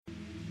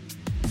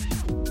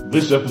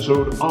This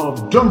episode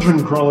of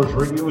Dungeon Crawlers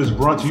Radio is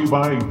brought to you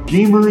by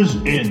Gamers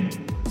Inn,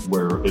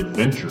 where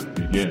adventure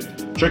begins.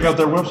 Check out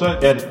their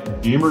website at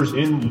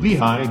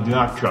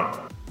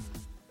gamersinlehigh.com.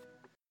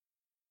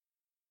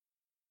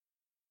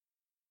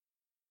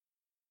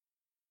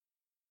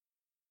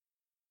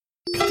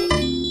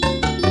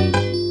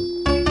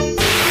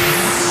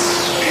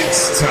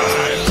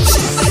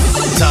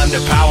 Time to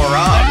power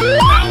up.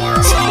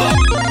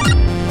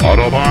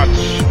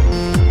 Autobots,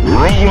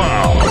 roll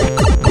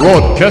out.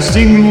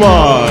 Broadcasting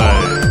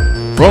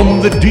live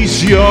from the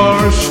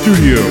DCR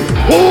studio.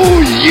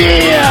 Oh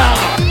yeah!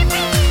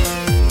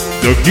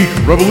 The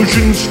Geek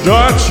Revolution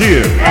starts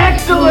here.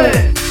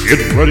 Excellent!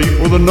 Get ready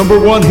for the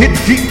 #1 hit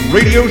geek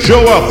radio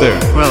show out there.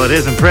 Well, it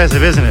is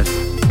impressive, isn't it?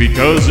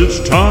 Because it's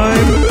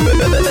time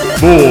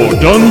for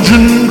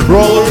Dungeon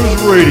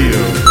Crawlers Radio.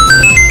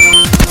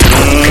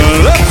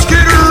 Let's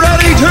get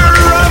ready to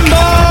rumble!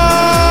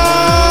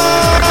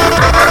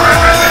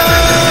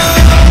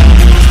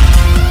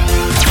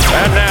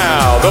 And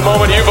now, the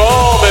moment you've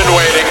all been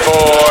waiting for.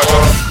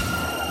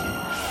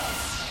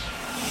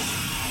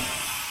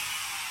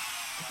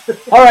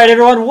 All right,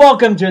 everyone,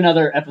 welcome to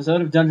another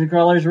episode of Dungeon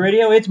Crawlers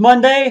Radio. It's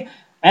Monday,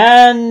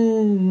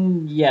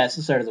 and yes,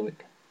 the start of the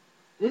week.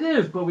 It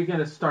is, but we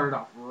gotta start it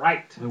off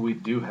right. We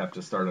do have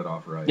to start it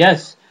off right.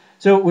 Yes,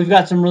 so we've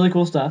got some really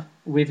cool stuff.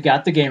 We've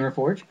got the Gamer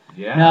Forge.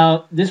 Yeah.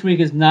 Now, this week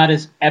is not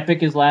as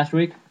epic as last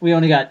week. We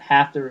only got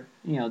half the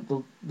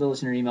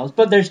listener emails,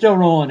 but they're still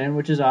rolling in,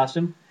 which is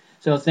awesome.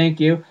 So thank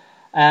you.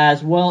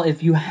 As well,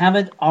 if you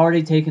haven't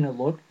already taken a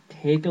look,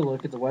 take a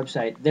look at the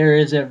website. There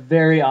is a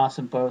very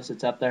awesome post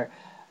that's up there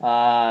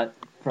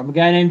from a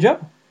guy named Joe.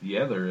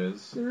 Yeah, there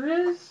is.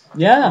 There is?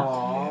 Yeah.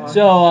 Aww,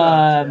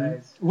 So,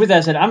 with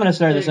that said, I'm going to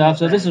start this off.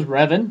 So this is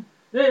Revan.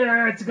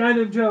 There, it's a guy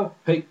named Joe.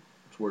 Hey,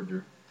 it's Word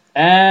Drew.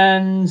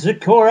 And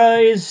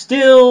Zecora is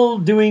still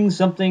doing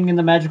something in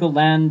the magical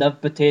land of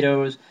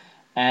potatoes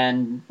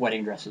and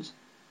wedding dresses.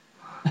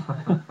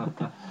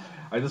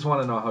 I just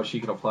want to know how she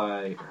can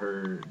apply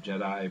her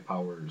Jedi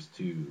powers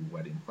to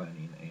wedding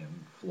planning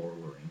and floral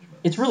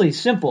arrangements. It's really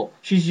simple.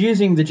 She's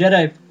using the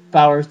Jedi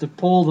powers to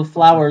pull the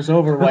flowers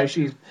over while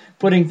she's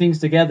putting things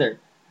together.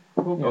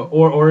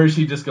 Or is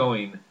she just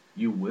going,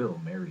 you will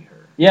marry her?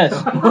 Yes.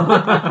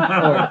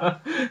 Yeah,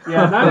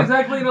 not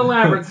exactly an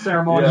elaborate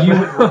ceremony. Yeah. You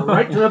went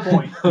right to the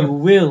point. You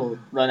will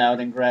run out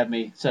and grab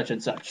me, such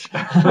and such.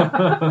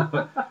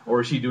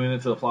 Or is she doing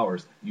it to the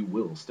flowers? You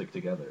will stick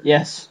together.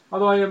 Yes.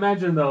 Although I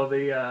imagine, though,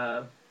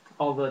 the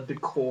all the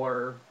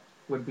decor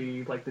would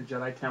be like the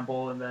Jedi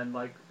Temple, and then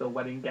like the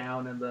wedding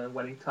gown and the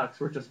wedding tux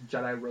were just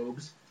Jedi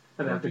robes,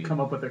 and they have to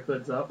come up with their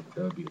hoods up.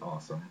 That would be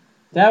awesome.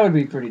 That would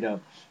be pretty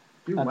dope.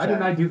 Dude, I'm why didn't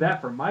sorry. I do that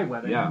for my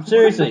wedding? Yeah.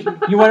 Seriously,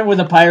 you went with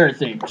a pirate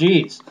theme.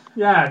 Jeez.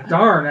 Yeah,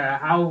 darn.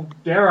 How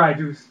dare I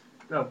do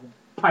a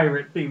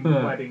pirate-themed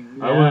wedding?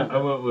 I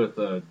went with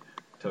a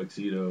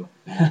tuxedo.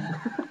 So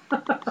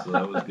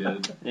that was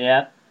good.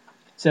 Yeah.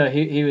 So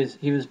he was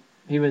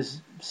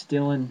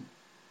stealing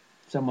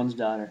someone's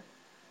daughter.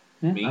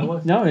 Yeah. Me? I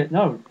was. No,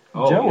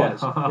 Oh, Joe yeah.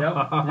 was.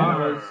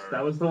 Yep,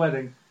 that was the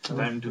wedding.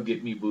 Time to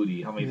get me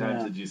booty. How many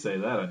times did you say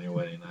that on your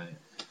wedding night?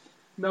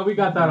 No, we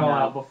got that all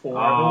out before the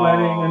Oh.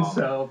 wedding, and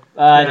so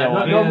I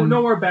yeah, know.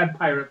 no more bad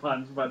pirate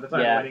puns by the time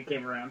Yeah. the wedding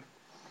came around.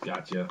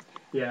 Gotcha.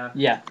 Yeah,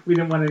 Yeah. we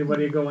didn't want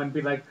anybody to go and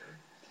be like,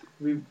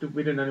 we didn't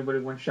want anybody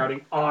went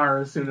shouting R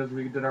as soon as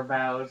we did our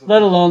vows.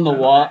 Let alone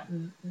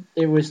the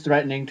it was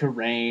threatening to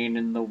rain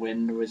and the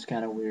wind was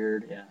kind of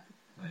weird. Yeah.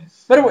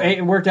 Nice. But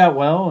it worked out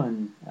well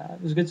and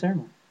it was a good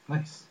ceremony.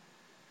 Nice.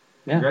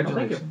 Yeah.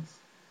 Congratulations.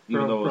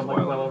 Even though it was from like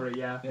a while well ago. over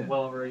Yeah.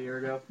 well over a year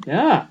ago.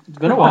 Yeah. It's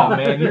been a Oh while.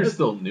 man, you're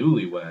still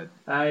newlywed.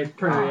 I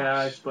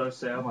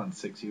suppose I'm so. on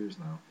 6 years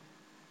now.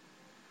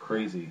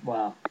 Crazy.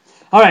 Wow.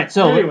 All right.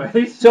 So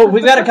Anyways, so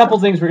we've got a couple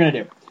things we're gonna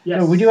do.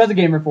 yes, So we do have the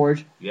Gamer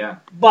Forge, Yeah.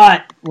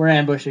 but we're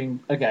ambushing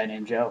a guy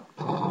named Joe.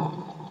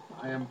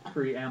 I am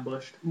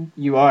pre-ambushed.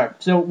 You are.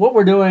 So what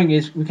we're doing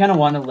is we kind of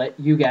want to let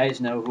you guys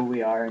know who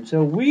we are. And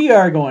so we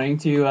are going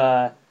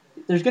to,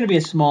 there's going to be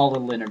a small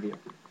little interview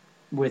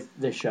with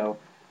this show.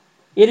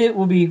 It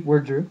will be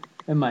Word Drew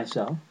and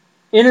myself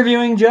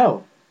interviewing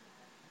Joe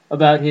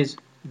about his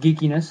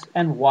geekiness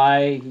and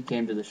why he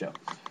came to the show.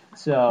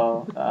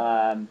 So,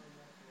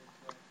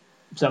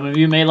 some of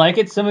you may like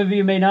it, some of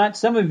you may not.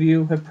 Some of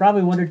you have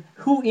probably wondered,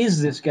 who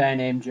is this guy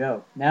named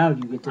Joe? Now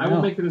you get to know. I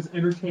will make it as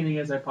entertaining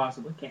as I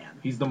possibly can.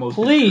 He's the most.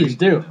 Please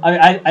do. intriguing.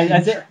 I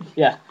think,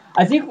 yeah.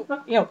 I think,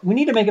 we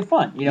need to make it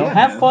fun. Yeah,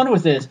 have man. fun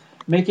with this.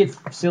 Make it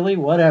silly,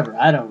 whatever.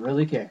 I don't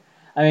really care.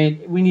 I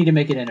mean, we need to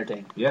make it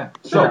entertaining. Yeah.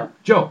 Sure. So,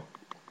 Joe,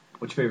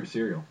 what's your favorite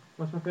cereal?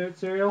 What's my favorite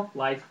cereal?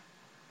 Life.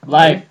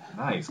 Life.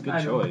 Nice. Good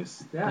I know.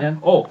 choice. Yeah. Yeah.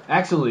 Oh,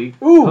 actually,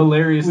 Ooh, we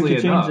hilariously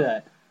could enough, change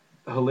that.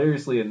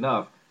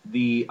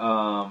 the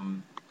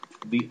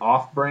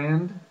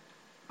off-brand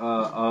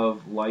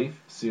of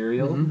Life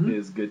cereal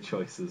is Good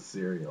Choices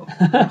cereal.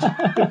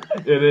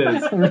 It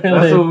is. Really?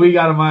 That's what we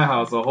got in my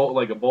house. A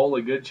bowl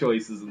of Good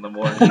Choices in the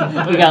morning.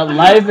 We got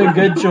Life and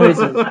Good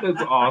Choices.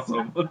 It's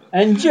awesome.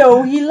 And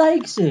Joe, he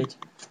likes it.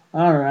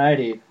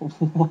 Alrighty.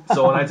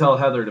 So when I tell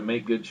Heather to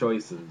make good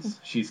choices,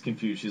 she's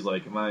confused. She's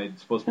like, am I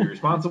supposed to be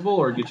responsible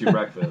or get you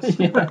breakfast?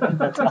 Yeah,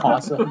 that's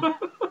awesome. I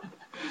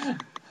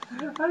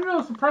don't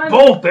know, surprising.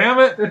 Both, damn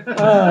it!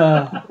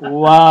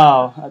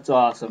 Wow, that's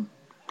awesome.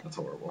 That's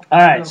horrible. All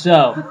right,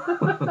 so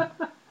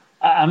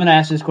I'm going to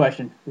ask this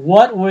question.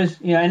 What was,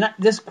 and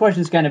this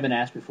question's kind of been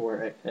asked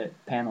before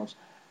at panels.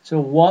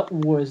 So what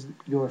was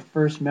your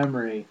first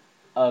memory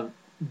of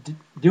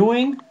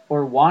doing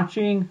or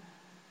watching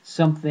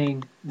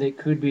something that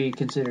could be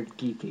considered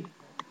geeky?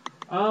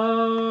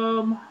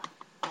 Well,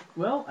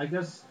 I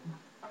guess,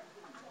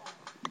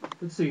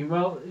 let's see.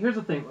 Well, here's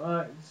the thing.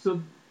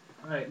 So,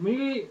 all right,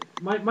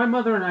 my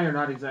mother and I are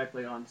not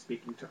exactly on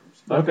speaking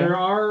terms. But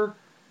Okay.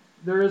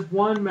 there is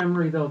one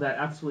memory, though, that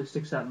absolutely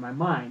sticks out in my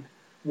mind,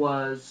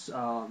 was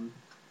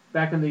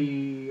back in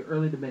the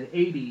early to mid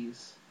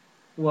 80s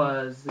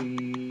was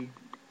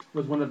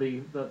one of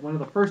the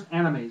first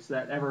animes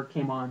that ever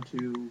came on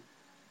to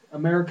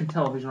American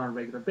television on a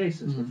regular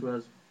basis, which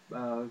was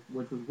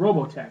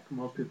Robotech.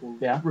 Most people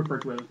refer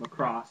to it as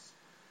Macross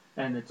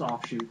and its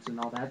offshoots and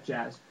all that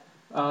jazz.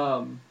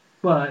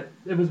 But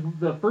it was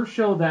the first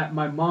show that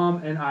my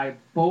mom and I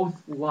both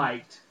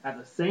liked at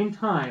the same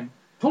time,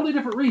 totally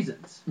different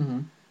reasons.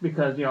 Mm-hmm.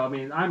 Because,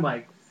 I'm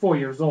like 4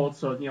 years old,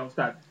 so, it's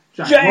got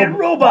giant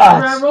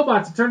robots! Giant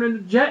robots that turn into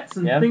jets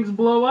and Yep. things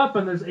blow up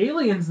and there's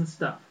aliens and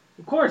stuff.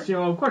 Of course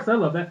I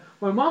love that.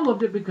 My mom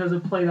loved it because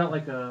it played out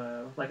like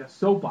a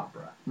soap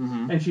opera.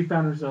 Mm-hmm. And she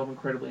found herself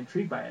incredibly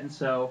intrigued by it. And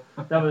so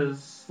that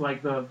was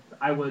like because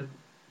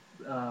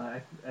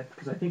I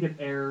think it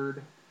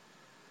aired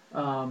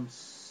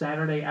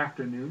Saturday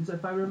afternoons,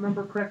 if I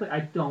remember correctly. I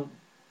don't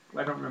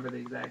remember the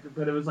exact,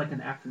 but it was like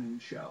an afternoon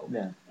show.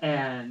 Yeah.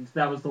 And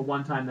that was the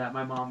one time that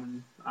my mom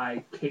and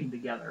I came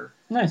together.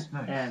 Nice.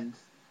 And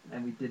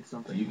we did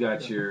something. You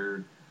got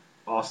your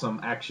awesome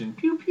action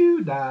pew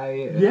pew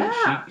die. And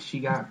Yeah. She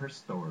got her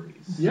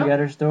stories. She got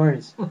her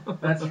stories.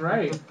 That's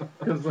right.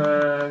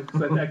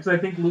 Because I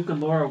think Luke and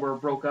Laura were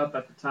broke up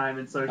at the time,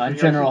 and so On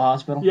General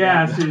Hospital.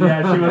 Yeah, she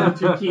wasn't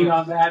too keen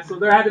on that, so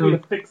there had to be a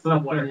fix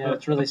somewhere. Yeah,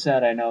 it's really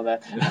sad. I know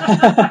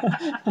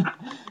that.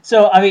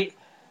 So I mean,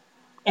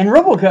 and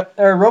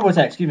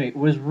Robotech,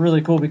 was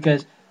really cool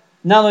because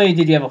not only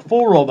did you have a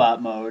full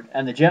robot mode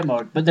and the jet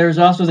mode, but there was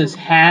also this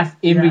half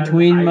in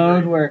between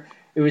mode where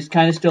it was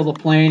kind of still the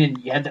plane,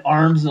 and you had the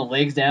arms and the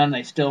legs down, and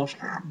they still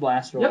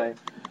blast away.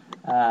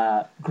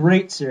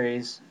 Great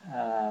series.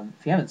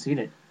 If you haven't seen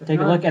it, take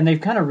a look. And they've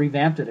kind of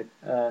revamped it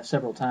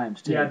several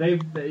times too.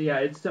 Yeah,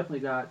 it's definitely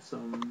got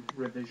some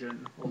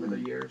revision over the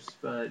years.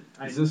 But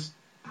is this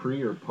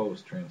pre or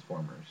post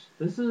Transformers?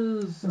 This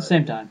is the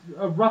same time.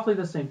 Roughly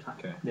the same time.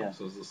 Okay. Yeah.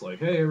 So is this like,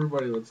 hey,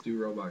 everybody, let's do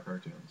robot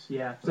cartoons?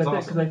 Yeah. That's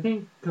awesome.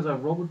 Because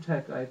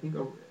Robotech, I think.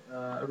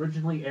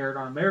 Originally aired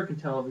on American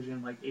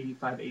television like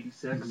 85,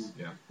 86.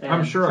 Yeah.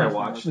 I'm sure I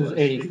watched it. It was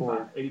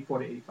 84. 84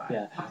 to 85.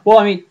 Yeah. Well,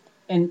 I mean,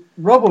 and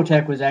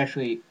Robotech was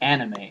actually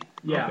anime.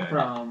 Yeah,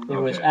 Okay. It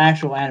was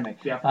actual anime.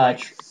 Yeah, from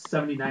like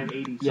 79,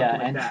 80, yeah,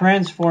 like and that.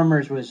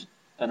 Transformers was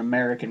an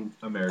American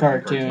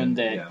cartoon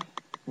that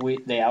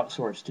they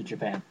outsourced to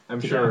Japan. I'm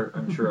sure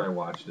I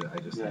watched it. I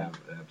just have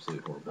an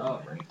absolutely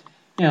horrible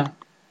memory.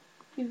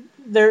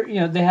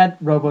 They had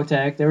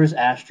Robotech, there was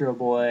Astro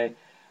Boy,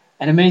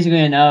 and amazingly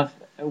enough,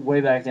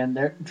 way back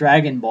then,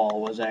 Dragon Ball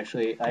was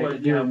actually, I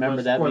do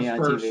remember that being on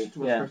TV.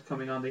 Was first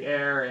coming on the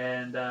air,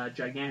 and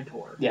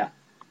Gigantor. Yeah.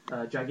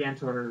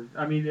 Gigantor,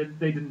 I mean,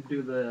 they didn't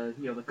do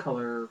the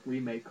color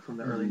remake from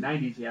the early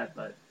 90s yet,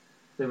 but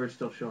they were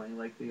still showing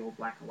like the old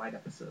black and white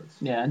episodes.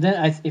 Yeah, and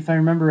then if I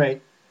remember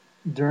right,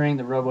 during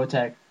the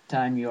Robotech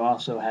time, you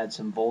also had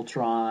some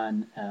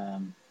Voltron,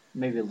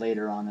 maybe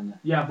later on in the...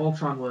 Yeah,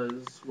 Voltron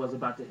was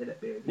about to hit it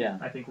big. Yeah.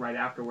 I think right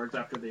afterwards,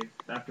 after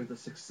the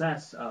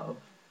success of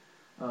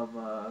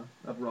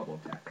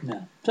Robotech.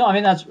 Yeah. So I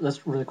mean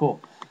that's really cool.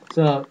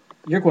 So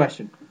your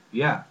question.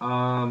 Yeah.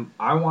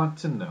 I want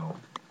to know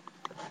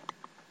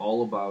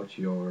all about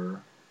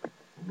your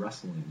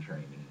wrestling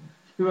training.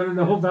 You want to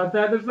know about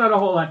that? There's not a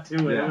whole lot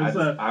to it.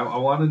 Yeah, I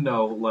want to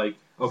know, like,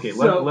 okay,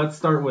 let's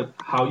start with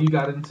how you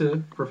got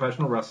into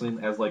professional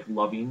wrestling as, like,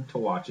 loving to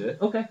watch it.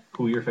 Okay.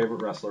 Who your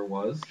favorite wrestler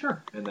was.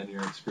 Sure. And then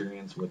your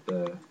experience with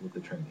the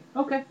training.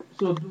 Okay.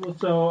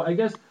 So I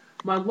guess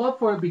my love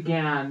for it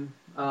began,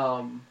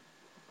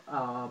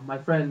 my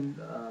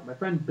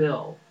friend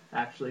Bill,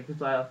 actually,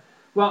 because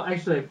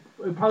it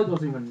probably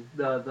wasn't even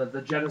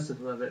the genesis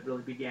of it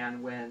really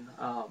began when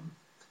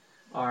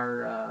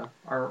our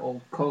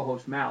old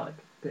co-host Malik,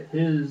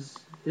 his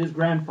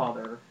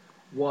grandfather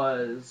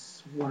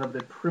was one of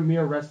the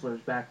premier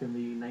wrestlers back in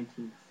the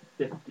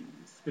 50s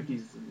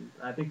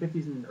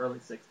and early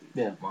 60s.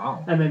 Yeah.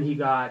 Wow. And then he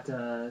got,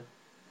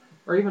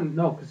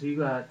 because he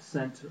got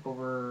sent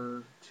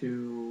over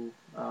to,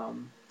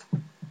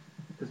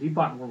 because he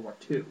fought in World War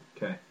II.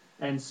 Okay.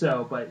 And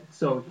so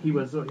he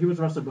was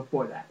wrestling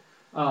before that.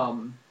 But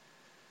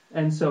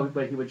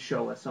he would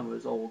show us some of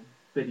his old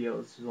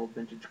videos, his old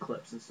vintage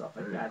clips and stuff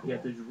like Very that. cool. He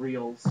had these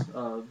reels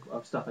of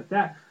stuff like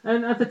that.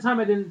 And at the time,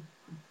 I didn't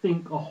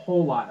think a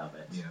whole lot of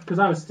it because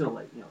I was still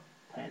like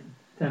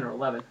 10 or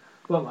 11.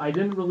 But I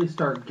didn't really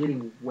start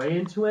getting way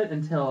into it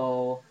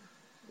until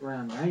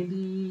around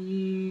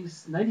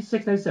 96,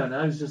 97.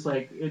 I was just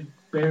like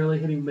barely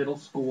hitting middle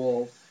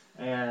school,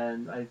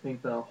 and I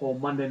think the whole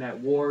Monday Night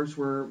Wars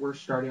were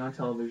starting on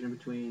television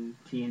between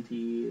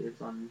TNT.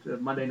 It's on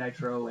Monday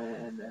Nitro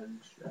and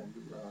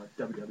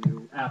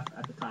WWF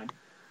at the time.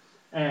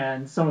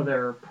 And some of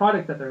their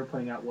product that they were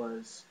putting out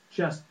was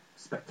just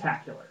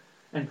spectacular.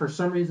 And for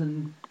some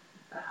reason,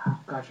 oh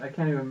gosh, I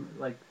can't even,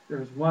 like, there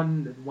was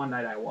one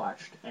night I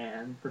watched,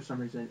 and for some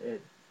reason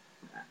it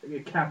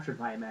captured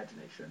my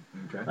imagination.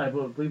 Okay. I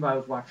believe I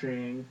was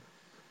watching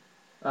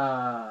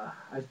Bret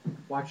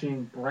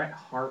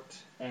Hart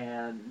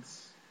and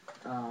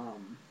the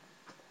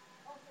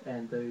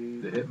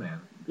Hitman.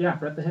 Yeah,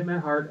 Bret the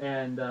Hitman Hart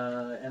and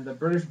the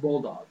British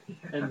Bulldog,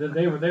 and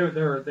they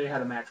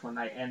had a match one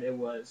night, and it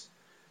was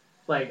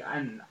like,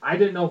 and I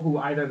didn't know who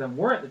either of them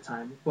were at the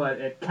time, but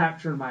it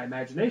captured my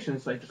imagination,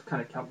 so I just kind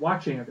of kept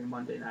watching every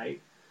Monday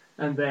night.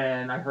 And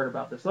then I heard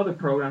about this other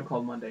program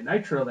called Monday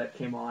Nitro that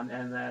came on,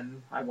 and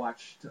then I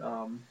watched.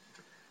 And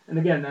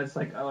again, that's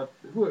like,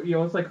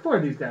 it's like, who are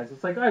these guys?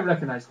 It's like, I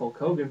recognize Hulk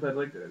Hogan, but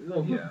like,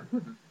 who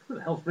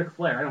the hell's Ric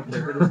Flair? I don't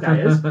care who this guy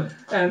is.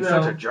 And he's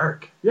such a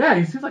jerk. Yeah,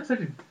 he seems like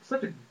such a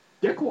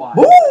dickwad.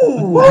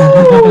 Woo!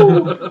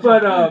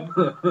 But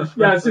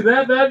yeah, see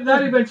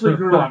that eventually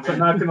grew on me. I'm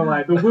not gonna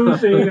lie, the woo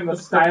thing and the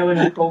styling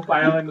and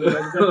profiling,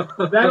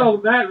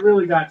 that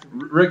really got to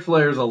me. Ric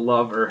Flair's a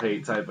love or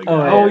hate type of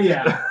guy. Oh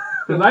yeah,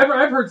 because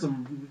I've heard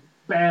some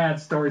bad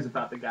stories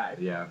about the guy.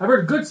 Yeah, I've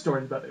heard good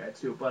stories about the guy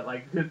too, but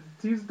like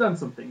he's done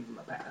some things in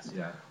the past.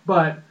 Yeah,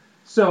 but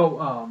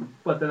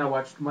then I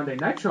watched Monday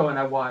Nitro, and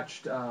I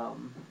watched.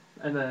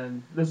 And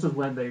then this is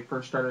when they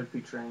first started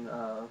featuring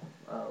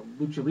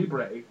Lucha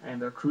Libre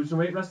and their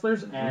cruiserweight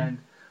wrestlers, and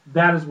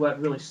that is what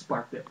really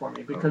sparked it for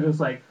me, because it was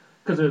like,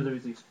 because there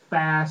was these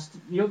fast,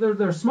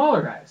 they're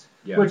smaller guys,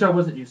 which I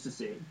wasn't used to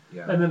seeing,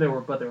 and then they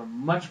were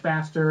much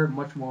faster,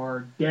 much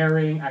more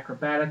daring,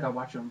 acrobatic. I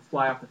watched them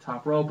fly off the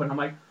top rope, and I'm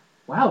like,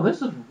 wow,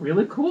 this is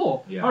really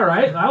cool. Yeah. All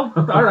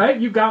right,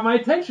 you got my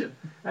attention,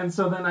 and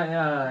so then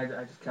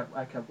I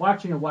kept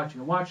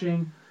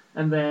watching.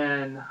 And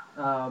then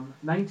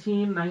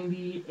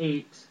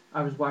 1998,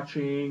 I was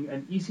watching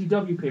an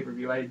ECW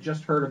pay-per-view. I had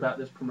just heard about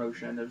this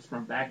promotion. It was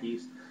from back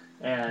east,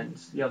 and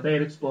they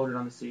had exploded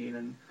on the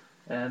scene.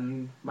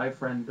 And my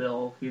friend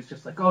Bill, he's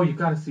just like, oh, you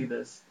got to see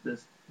this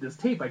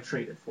tape I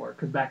traded for,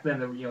 because back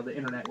then the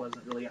internet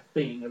wasn't really a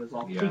thing. It was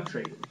all tape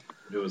trading.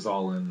 It was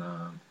all in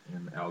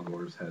Al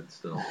Gore's head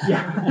still.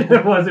 Yeah,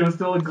 it was. It was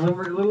still a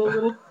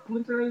little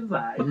glimmer in his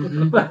eye,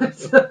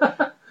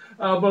 but.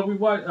 But we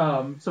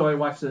watched. So I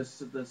watched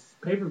this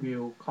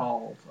pay-per-view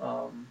called.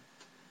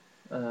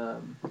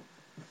 Oh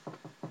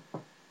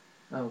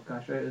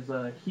gosh, it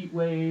was Heat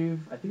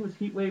Wave. I think it was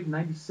Heat Wave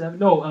 '97.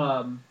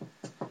 No,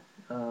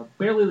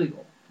 Barely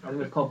Legal. I think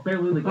it was called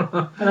Barely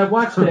Legal. And I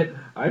watched it.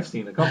 I've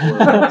seen a couple of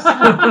those.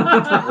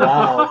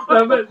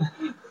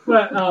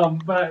 Wow.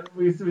 But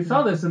we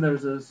saw this, and there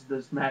was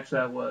this match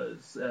that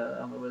was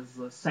it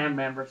was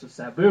Sandman versus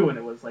Sabu, and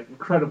it was like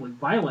incredibly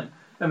violent.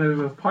 And there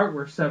was a part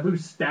where Sabu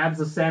stabs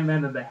the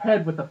Sandman in the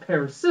head with a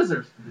pair of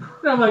scissors.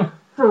 And I'm like,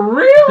 for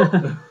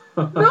real?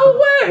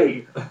 No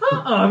way!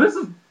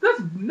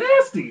 That's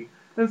nasty.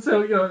 And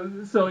so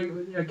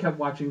I kept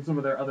watching some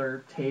of their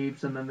other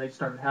tapes, and then they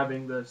started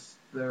having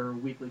their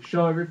weekly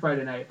show every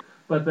Friday night.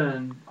 But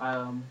then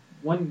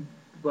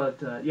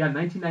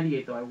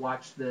 1998 though, I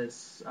watched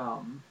this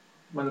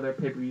one of their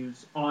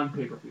pay-per-views on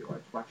pay-per-view. I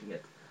was watching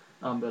it.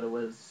 But it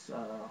was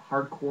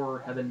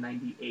Hardcore Heaven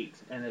 98,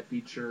 and it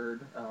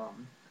featured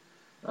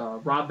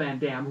Rob Van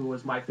Dam, who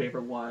was my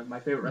favorite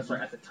wrestler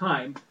at the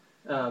time,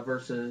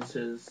 versus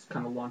his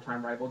kind of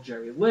longtime rival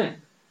Jerry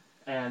Lynn.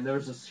 And there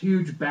was this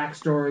huge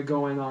backstory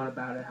going on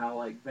about it, how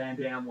like Van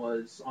Dam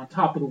was on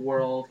top of the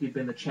world. He'd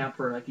been the champ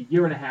for like a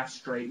year and a half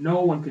straight.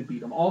 No one could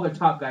beat him. All the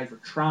top guys were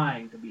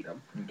trying to beat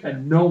him,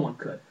 and no one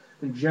could.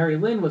 And Jerry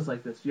Lynn was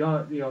like this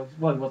young,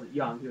 well, he wasn't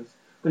young,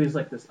 but he was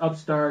like this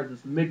upstart,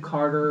 this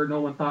mid-carder.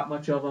 No one thought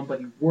much of him, but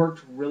he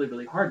worked really,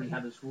 really hard, and he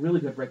had this really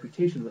good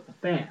reputation with the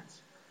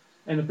fans.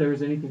 And if there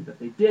was anything that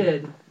they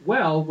did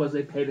well, was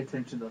they paid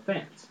attention to the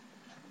fans.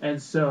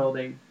 And so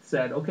they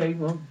said, okay,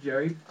 well,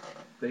 Jerry,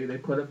 they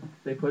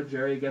put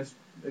Jerry against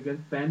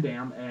Van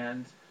Dam,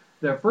 and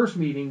their first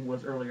meeting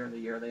was earlier in the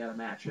year. They had a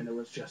match, and it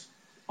was just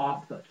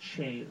off the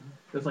chain.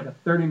 It was like a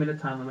 30-minute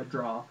time limit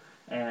draw,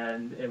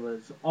 and it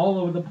was all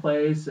over the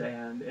place,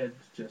 and it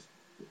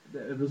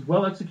was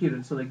well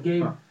executed. So they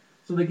gave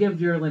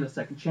Jerry Lynn a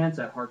second chance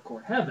at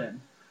Hardcore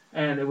Heaven,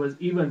 and it was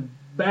even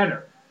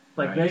better.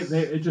 Like nice.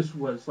 It just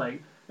was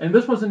like, and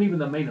this wasn't even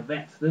the main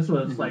event. This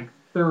was like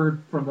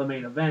third from the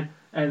main event,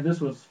 and this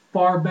was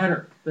far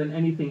better than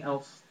anything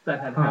else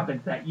that had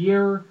happened that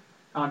year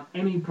on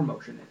any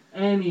promotion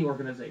in any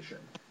organization.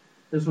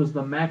 This was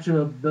the match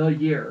of the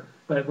year.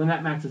 But when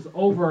that match was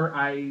over,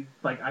 I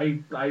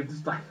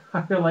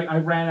feel like I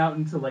ran out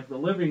into like the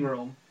living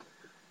room.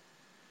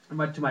 I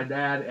went to my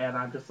dad, and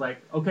I'm just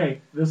like, okay,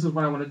 this is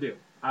what I want to do.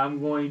 I'm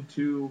going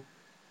to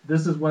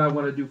this is what I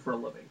want to do for a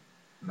living.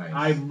 Nice.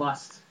 I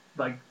must,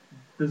 like,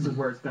 this is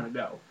where it's going to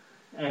go.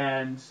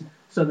 And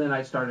so then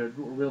I started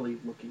really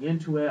looking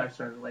into it. I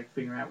started, like,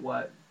 figuring out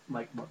what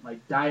my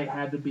diet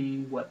had to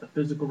be, what the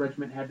physical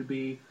regimen had to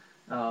be,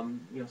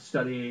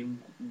 studying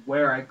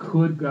where I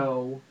could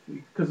go,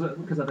 because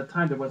at the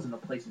time there wasn't a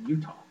place in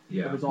Utah.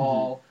 Yeah. It was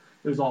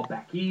all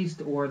back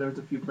east, or there was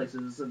a few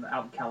places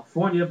out in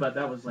California, but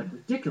that was, like,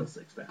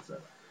 ridiculously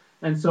expensive.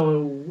 And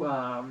so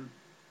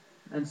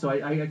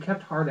I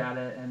kept hard at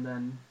it, and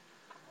then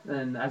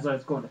as I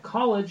was going to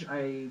college,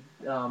 an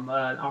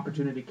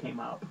opportunity came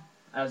up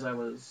as I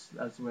was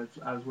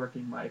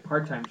working my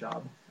part-time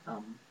job,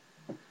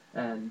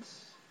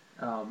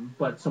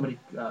 but somebody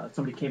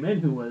came in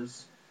who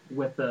was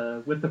with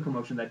the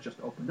promotion that just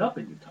opened up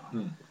in Utah.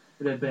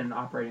 It had been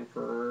operating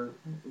for a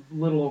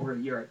little over a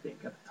year, I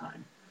think, at the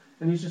time.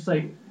 And he's just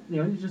like,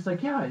 yeah,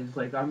 he's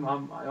like, I'm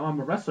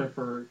a wrestler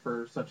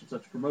for such and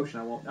such promotion.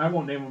 I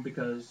won't name him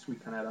because we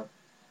kind of had a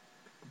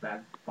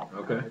bad fall.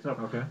 Okay.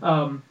 Okay.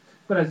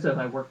 But I said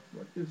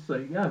it's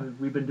like, yeah,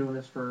 we've been doing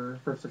this for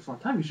such a long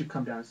time. You should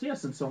come down and see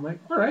us. And so I'm like,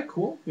 all right,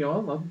 cool.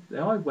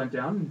 I went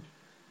down,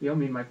 and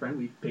me and my friend,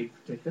 we paid for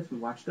tickets. We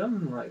watched them,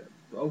 and we're like,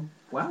 oh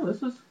wow,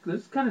 this is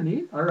kind of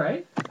neat. All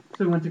right.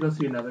 So we went to go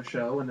see another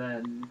show, and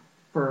then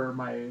for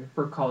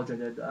college I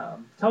did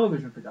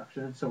television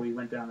production. And so we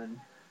went down, and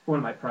for one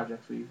of my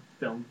projects we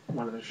filmed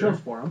one of the shows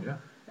for them. Yeah.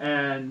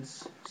 And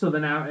so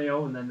then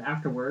and then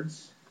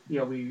afterwards, we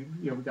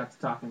got to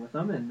talking with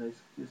them, and they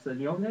said,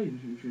 hey,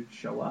 you should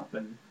show up,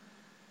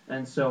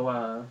 and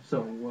so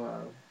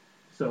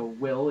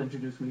Will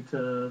introduced me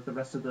to the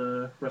rest of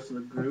the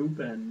group,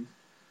 and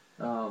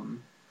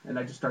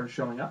I just started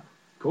showing up.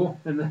 Cool.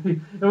 And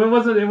then, it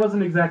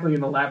wasn't exactly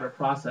an elaborate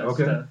process.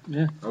 Okay.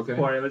 Okay.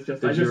 For it. It was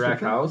just. Did you rack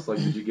house? Like,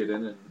 did you get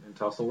in and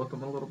tussle with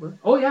them a little bit?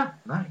 Oh yeah.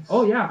 Nice.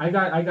 Oh yeah. I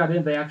got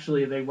in.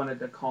 They wanted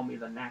to call me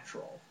the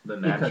Natural. The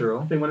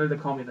Natural. They wanted to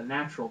call me the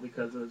Natural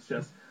because it was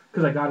just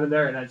because I got in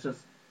there, and I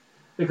just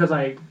because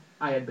I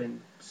had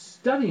been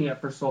studying it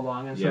for so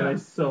long,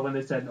 and so when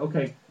they said,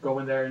 okay, go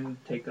in there and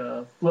take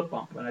a flip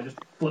bump, and I just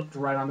flipped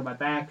right onto my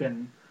back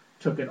and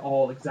took it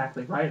all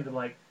exactly right, and they're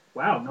like,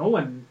 wow,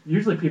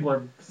 usually people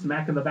are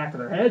smacking the back of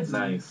their heads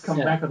and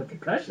coming back with a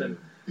concussion.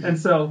 And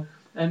so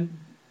I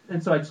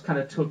just kind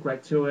of took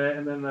right to it,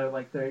 and then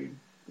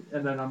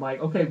and then I'm like,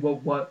 okay, well,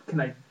 what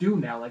can I do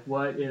now? Like,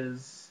 what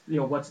is,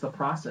 what's the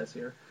process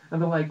here? And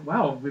they're like,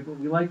 wow,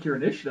 we like your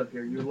initiative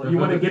here. You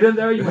want to get in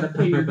there, you want to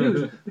pay your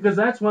dues, because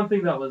that's one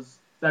thing that it was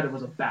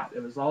about.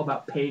 It was all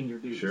about paying your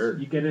dues. Sure.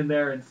 You get in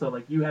there, and so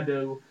like you had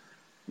to,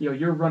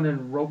 you're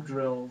running rope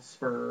drills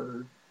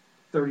for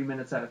 30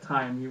 minutes at a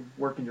time. You're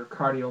working your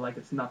cardio like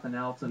it's nothing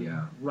else, and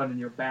running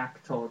your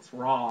back till it's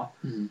raw,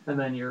 and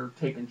then you're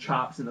taking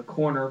chops in the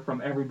corner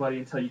from everybody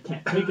until you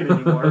can't take it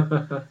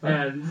anymore.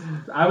 And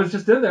I was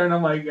just in there, and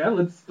I'm like, yeah,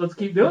 let's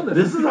keep doing this.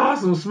 This is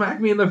awesome.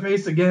 Smack me in the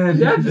face again.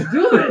 Yeah, just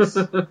do this.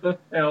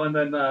 And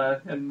then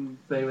and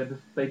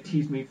they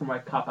teased me for my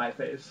Popeye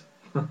face.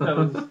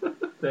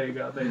 There you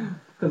go.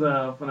 Because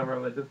whenever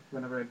I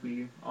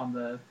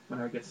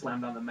get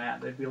slammed on the mat,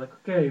 they'd be like,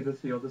 okay,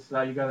 this is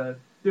how you gotta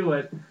do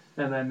it.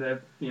 And then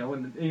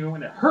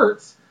when it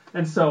hurts,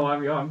 and so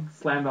I'm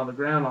slammed on the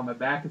ground on my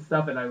back and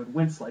stuff, and I would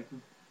wince and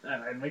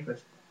I'd make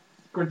this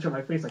squinch on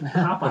my face like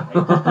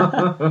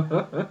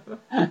Popeye.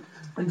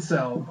 And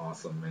so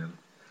awesome, man.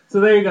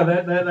 So there you go.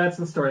 That's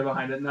the story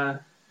behind it.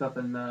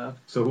 Nothing.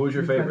 So who was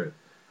your favorite?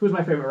 Who's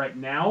my favorite right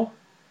now,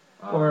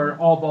 or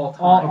all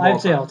time? I'd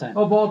say all time.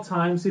 All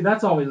time. See,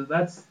 that's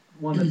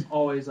one that's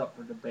always up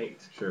for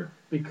debate. Sure.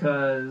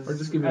 Because or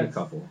just give me a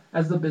couple.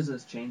 As the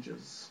business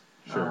changes.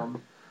 Sure.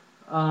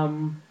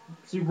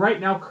 See, right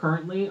now,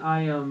 currently,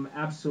 I'm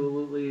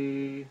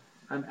absolutely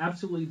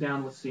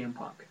down with CM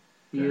Punk.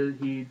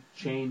 He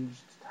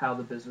changed how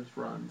the business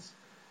runs,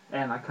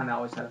 and I kind of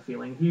always had a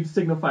feeling. He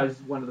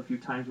signifies one of the few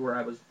times where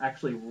I was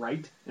actually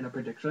right in a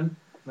prediction.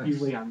 Nice.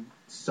 Usually, I'm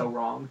so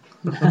wrong.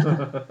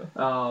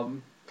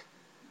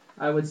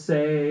 I would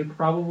say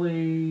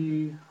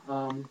probably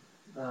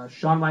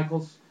Shawn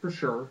Michaels for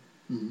sure,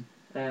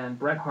 and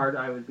Bret Hart.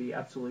 I would be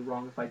absolutely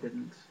wrong if I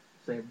didn't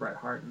say Bret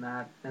Hart in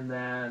that. And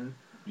then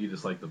you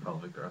just like the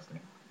pelvic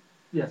thrusting.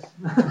 Yes.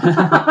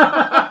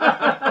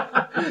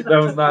 That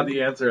was not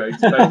the answer I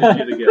expected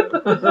you to give.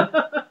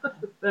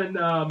 Then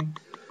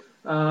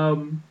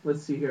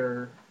let's see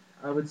here.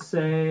 I would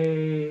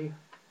say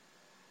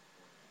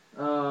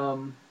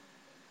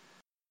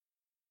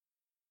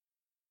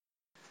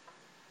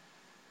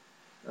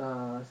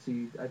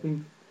I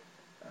think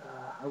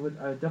I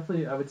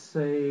would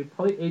say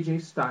probably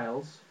AJ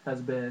Styles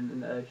has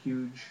been a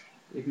huge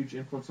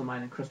influence of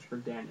mine, and Christopher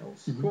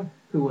Daniels,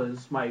 who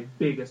was my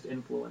biggest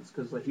influence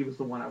because he was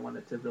the one I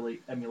wanted to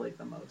really emulate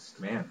the most.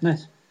 Man,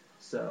 nice.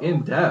 So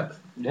in depth,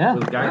 yeah,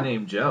 with a guy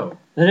named Joe.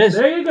 That is.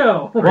 There you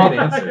go. Great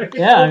answer.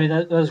 Yeah, I mean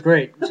that was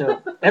great.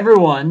 So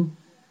everyone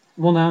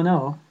will now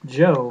know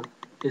Joe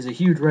is a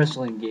huge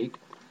wrestling geek,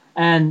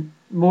 and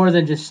more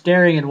than just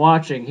staring and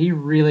watching, he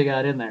really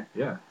got in there.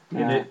 Yeah.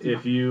 And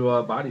if you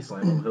body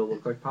slam him, he'll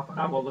look like Popeye.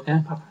 I will look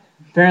like Popeye.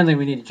 Apparently,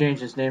 we need to change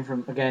his name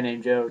from a guy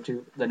named Joe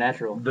to The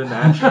Natural. The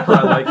Natural.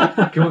 I like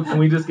it. Can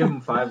we just give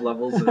him 5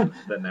 levels of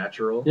The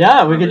Natural?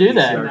 Yeah, we On could the do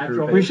that. DCR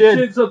crew We page?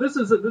 should. So this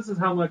is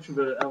how much of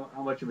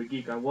a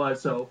geek I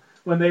was. So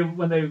when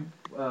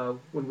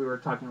we were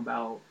talking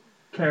about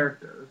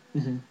character,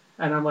 Mhm.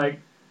 and I'm like,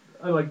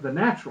 I like The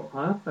Natural,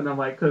 huh? And I'm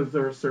like, because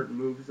there were certain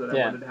moves that I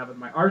Yeah. wanted to have in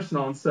my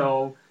arsenal, and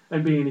so.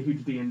 And being a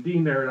huge D&D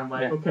nerd, I'm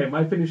like, Yeah. okay,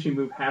 my finishing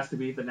move has to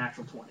be the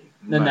natural 20.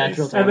 The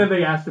natural And 20. then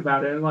they asked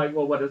about it, and I'm like,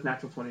 well, what does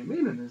natural 20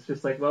 mean? And it's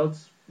just like, well,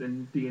 it's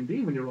in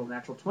D&D, when you roll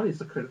natural 20, it's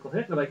a critical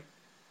hit. They're like,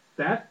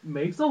 that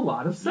makes a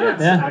lot of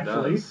sense, Yeah.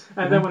 actually. It does.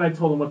 And then when I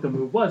told them what the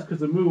move was, because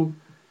the move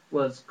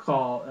was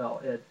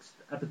called, it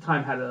at the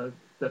time had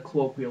the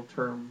colloquial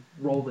term,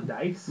 roll the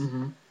dice,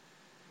 Mhm.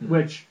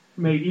 which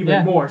made even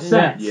Yeah. more Yeah.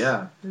 sense.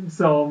 Yeah. And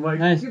so I'm like,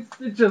 Nice.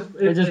 it just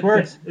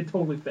works. Fit. It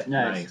totally fit.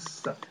 Nice.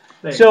 So,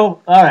 there you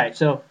So, all right.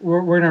 So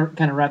we're gonna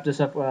kind of wrap this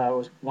up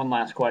with one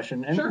last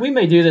question, and Sure. we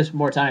may do this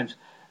more times.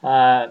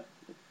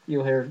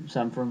 You'll hear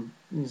some from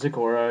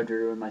Zakora,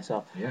 Drew, and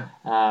myself.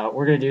 Yeah.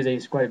 We're gonna do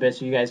these quite a bit,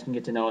 so you guys can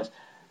get to know us.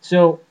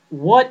 So,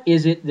 what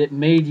is it that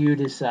made you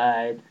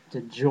decide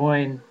to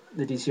join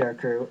the DCR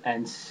crew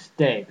and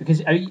stay?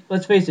 Because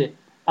let's face it,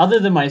 other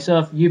than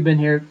myself, you've been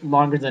here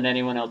longer than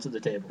anyone else at the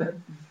table. That's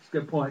a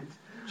good point.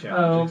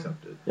 Challenge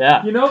accepted.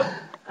 Yeah, You know,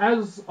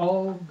 as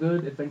all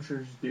good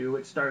adventures do,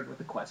 it started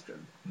with a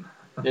question.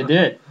 it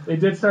did.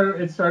 It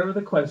started with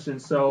a question.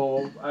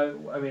 So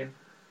I mean,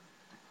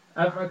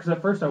 because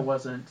at first I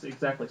wasn't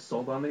exactly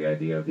sold on the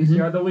idea of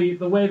DCR.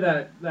 The way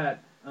that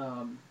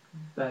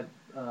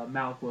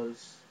Malik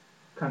was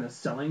kind of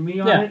selling me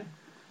on Yeah. it,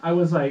 I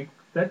was like,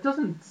 that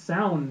doesn't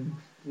sound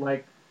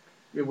like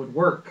it would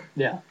work.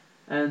 Yeah.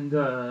 And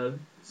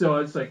so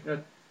it's like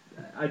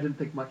I didn't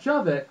think much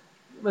of it.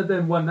 But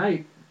then one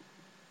night,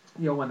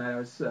 I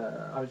was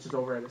just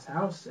over at his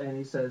house, and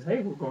he says,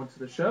 "Hey, we're going to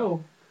the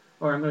show,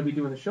 or I'm going to be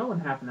doing the show in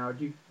half an hour.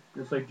 Do you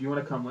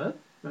want to come with?"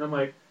 And I'm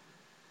like,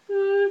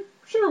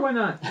 "Sure, why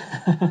not?"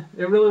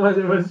 It really was.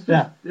 It was just,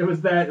 Yeah. It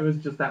was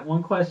just that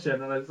one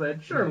question, and I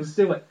said, "Sure, let's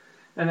do it."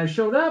 And I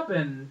showed up,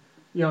 and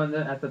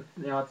at the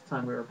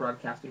time we were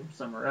broadcasting from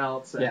somewhere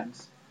else, and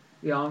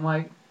I'm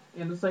like,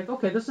 and it's like,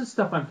 okay, this is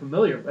stuff I'm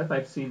familiar with.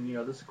 I've seen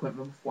this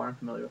equipment before. I'm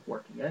familiar with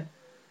working it,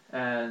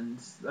 and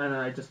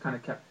I just kind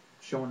of kept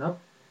showing up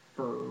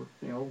for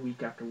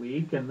week after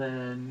week, and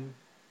then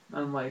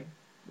I'm like,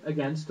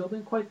 again, still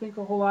didn't quite think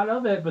a whole lot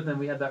of it. But then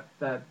we had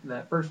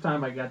that first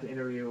time I got to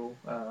interview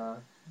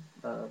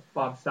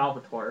Bob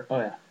Salvatore. Oh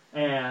yeah.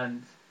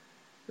 And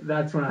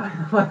that's when I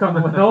like on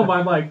the way home,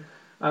 I'm like,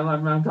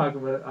 I'm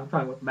talking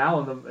with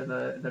Mal in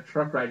the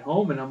truck ride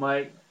home, and I'm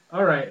like,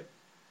 all right,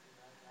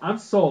 I'm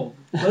sold.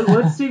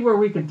 Let's see where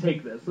we can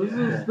take this.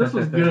 This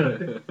was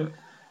good.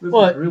 This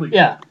was really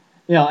good.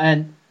 Yeah,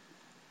 and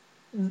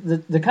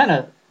the kind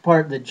of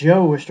part that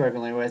Joe was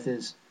struggling with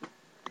is,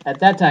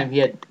 at that time he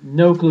had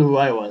no clue who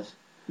I was.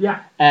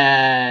 Yeah.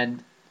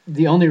 And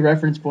the only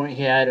reference point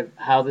he had of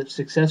how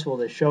successful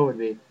this show would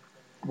be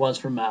was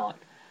from Malik.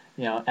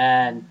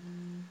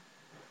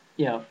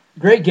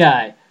 Great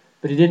guy,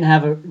 but he didn't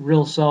have a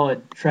real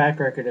solid track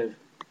record of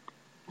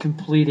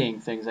completing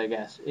things, I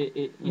guess.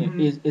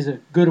 Is a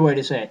good way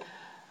to say it.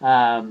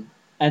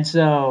 And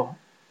so,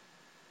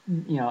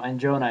 and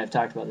Joe and I have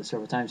talked about this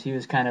several times. He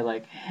was kind of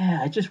like,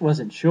 I just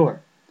wasn't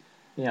sure.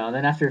 And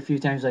then after a few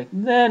times,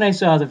 then I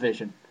saw the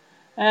vision,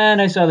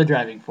 and I saw the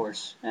driving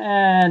force,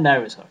 and I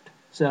was hooked.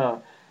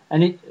 So,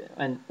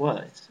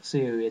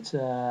 it's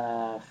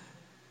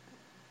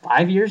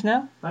 5 years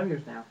now? 5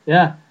 years now.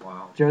 Yeah.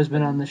 Wow. Joe's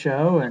been on the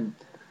show and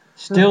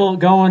still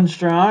going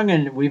strong,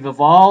 and we've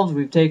evolved.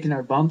 We've taken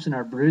our bumps and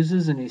our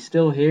bruises, and he's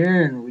still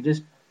here, and we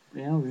just,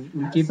 we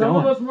keep Some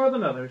going. of us more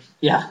than others.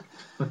 Yeah.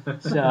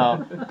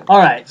 So, all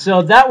right.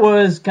 So that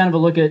was kind of a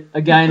look at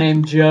a guy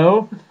named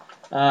Joe,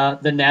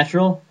 the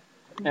Natural.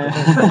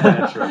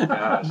 Natural,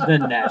 gosh. The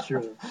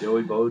Natural.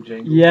 Joey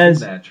Bojangles.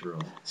 Yes.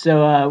 Natural.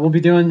 So we'll be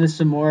doing this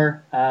some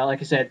more,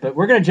 like I said, but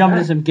we're gonna jump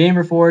into some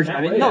Gamer Forge.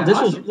 I mean, no, this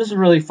was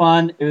really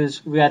fun. We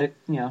got to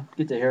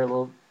get to hear a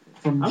little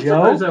from I'm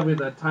Joe. surprised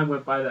that time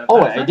went by that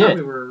Oh, fast. I I did. thought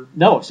we were...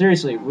 No,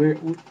 seriously,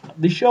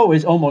 the show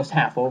is almost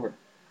half over,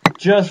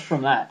 just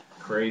from that.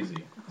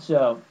 Crazy.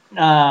 So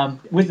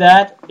with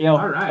that,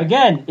 All right.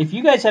 again, if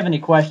you guys have any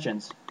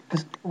questions,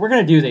 because we're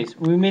gonna do these,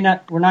 we may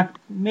not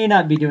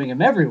be doing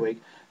them every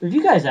week. But if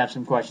you guys have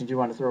some questions you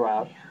want to throw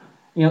out,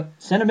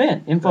 send them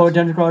in.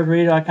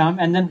 info@dungeoncrawlersradio.com,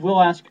 and then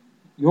we'll ask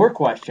your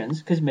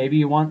questions, because maybe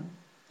you want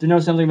to know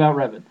something about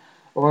Revan,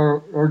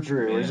 or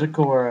Drew, or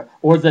Zakora,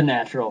 or The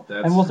Natural,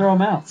 and we'll throw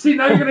them out. See,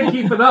 now you're going to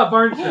keep it up,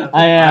 aren't you?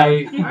 I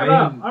am. Keep it I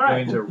up. am All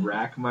right. going to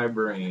rack my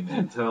brain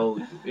until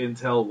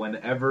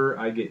whenever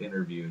I get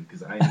interviewed,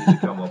 because I need to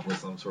come up with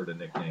some sort of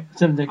nickname.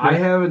 I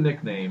have a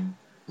nickname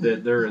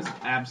that there is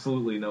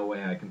absolutely no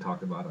way I can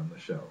talk about on the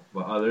show.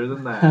 But other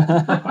than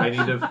that, I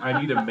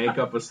need to make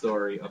up a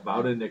story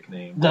about a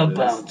nickname. The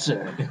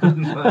Bouncer.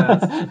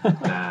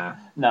 Nah.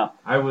 No.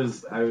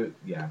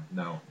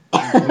 No. We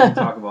can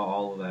talk about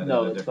all of that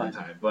No, at a it's different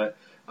fine. time. But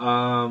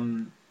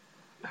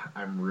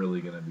I'm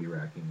really gonna be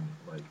racking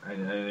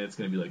and it's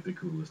gonna be like the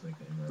coolest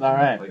nickname. Ever. All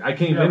right. Like I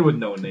came in with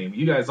no name.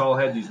 You guys all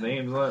had these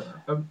names.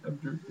 I'm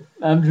Drew.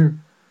 I'm Drew.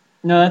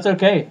 No, that's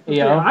okay.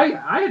 Yeah,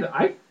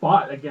 I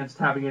fought against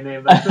having a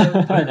name.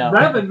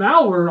 Rev and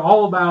Mal were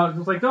all about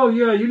just like, oh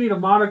yeah, you need a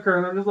moniker,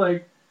 and I'm just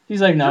like, he's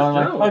like, no,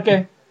 I'm like,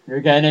 okay, you're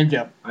a guy named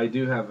Joe. I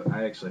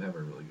actually have a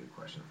really good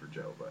question for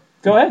Joe, but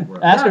go ahead,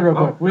 ask it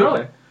real quick.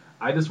 Okay.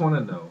 I just want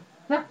to know,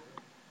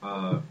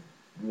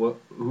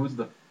 who's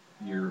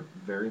your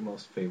very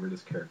most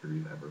favoriteest character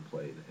you've ever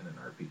played in an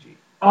RPG?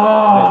 Oh,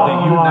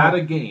 not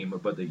a game,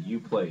 but that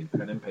you played,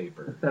 pen and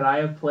paper. That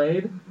I have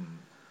played. Mm-hmm.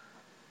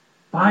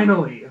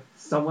 Finally,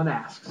 someone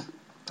asks.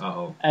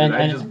 Uh-oh. Did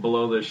I just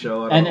blow the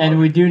show out and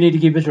we do need to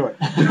keep it short.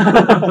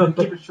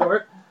 Keep it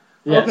short?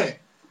 Yes. Okay.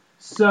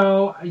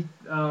 So,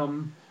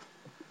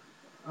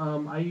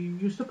 I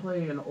used to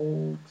play an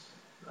old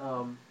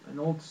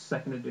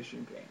 2nd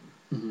edition game.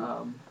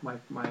 Mm-hmm.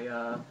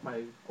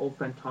 My old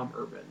friend Tom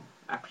Urban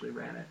actually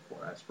ran it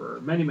for us for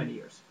many, many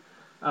years.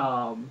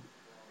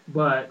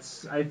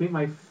 But I think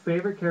my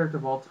favorite character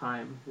of all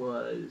time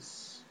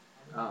was...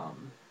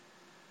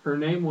 her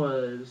name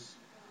was...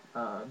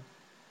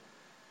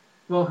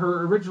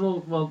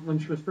 when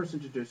she was first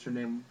introduced,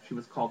 she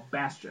was called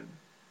Bastion.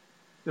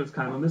 It was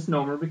kind of a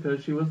misnomer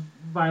because she was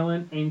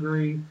violent,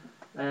 angry,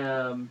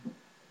 kind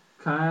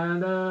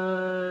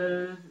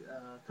of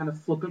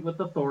flippant with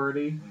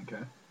authority,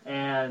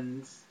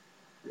 and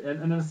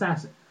an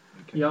assassin.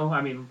 Okay.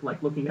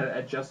 Looking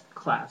at just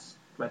class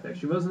right there,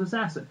 she was an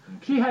assassin.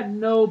 Okay. She had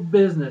no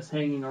business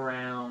hanging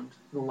around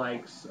the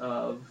likes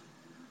of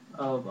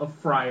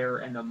friar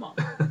and a monk.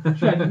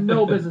 She had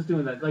no business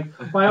doing that.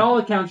 Like, by all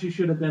accounts, she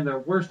should have been their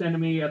worst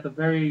enemy. At the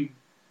very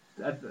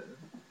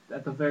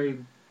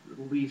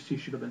least, she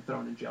should have been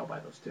thrown in jail by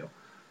those two.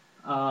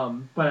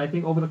 But I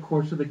think over the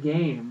course of the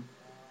game,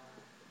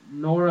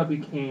 Nora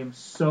became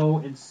so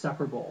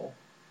inseparable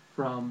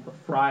from the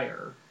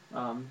friar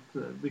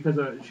because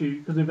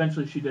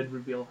eventually she did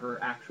reveal her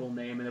actual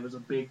name,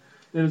 and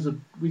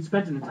we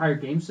spent an entire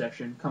game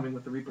session coming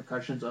with the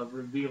repercussions of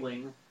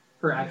revealing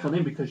her actual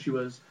name because she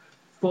was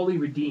fully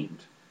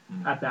redeemed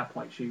at that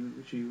point. She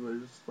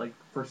was like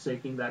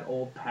forsaking that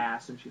old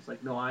past, and she's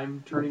like, no,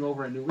 I'm turning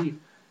over a new leaf,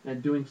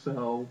 and doing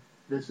so,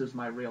 this is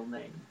my real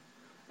name.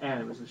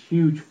 And it was this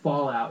huge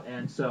fallout,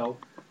 and so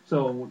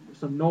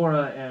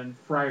Nora and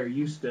Friar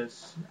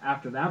Eustace,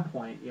 after that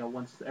point,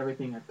 once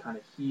everything had kind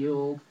of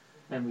healed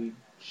and we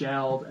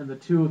gelled, and the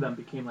two of them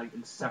became like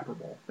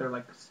inseparable. They're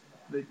like,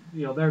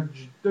 they're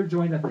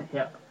joined at the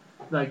hip.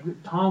 Like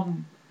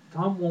Tom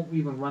won't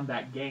even run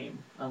that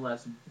game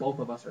unless both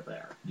of us are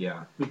there.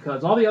 Yeah.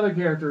 Because all the other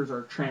characters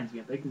are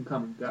transient; they can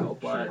come and go.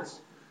 But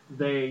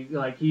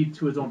he,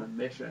 to his own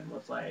admission,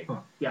 was like,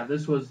 "Yeah,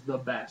 this was the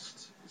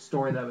best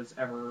story that was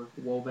ever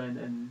woven,"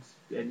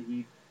 and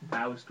he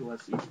bows to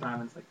us each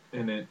time. And it's like,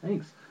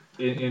 thanks.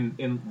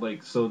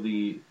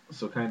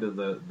 So kind of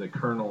the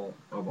kernel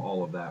of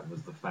all of that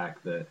was the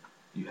fact that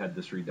you had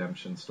this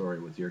redemption story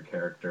with your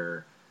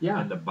character,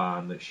 and the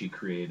bond that she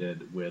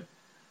created with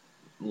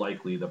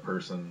likely the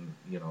person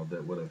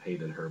that would have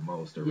hated her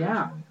most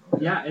originally.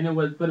 And it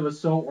was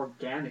so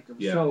organic. It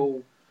was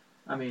so,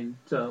 to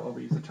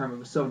overuse the term, it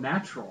was so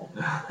natural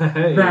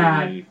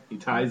that he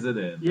ties it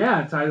in.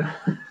 Yeah, tied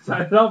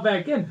it all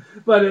back in.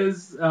 But there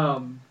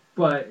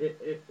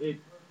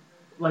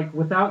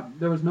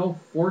was no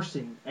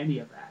forcing any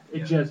of that.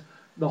 It just,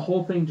 the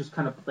whole thing just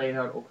kind of played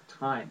out over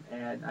time,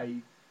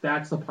 and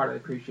that's the part I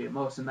appreciate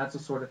most, and that's the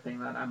sort of thing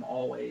that I'm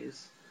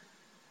always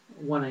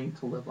wanting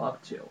to live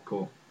up to.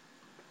 Cool.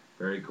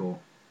 Very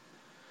cool.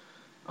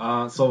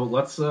 So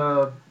let's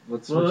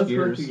switch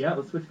gears.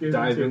 Let's switch gears.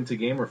 Dive into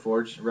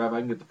Gamerforge. Rev, I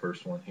can get the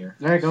first one here.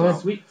 All right, go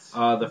ahead. Sweet.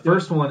 The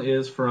first one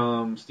is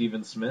from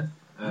Stephen Smith.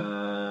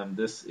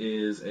 This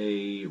is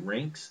a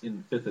ranks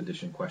in 5th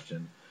edition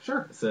question.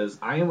 Sure. It says,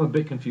 I am a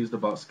bit confused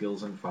about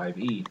skills in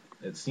 5e.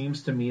 It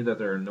seems to me that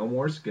there are no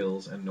more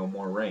skills and no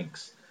more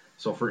ranks.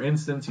 So for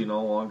instance, you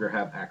no longer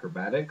have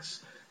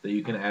acrobatics that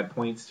you can add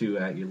points to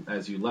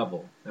as you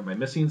level. Am I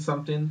missing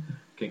something?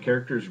 Can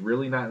characters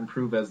really not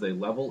improve as they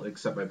level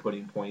except by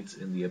putting points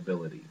in the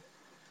ability?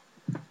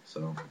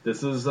 So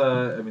this is,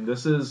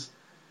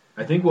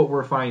 I think what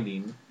we're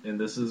finding, and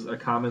this is a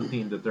common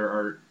theme, that there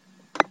are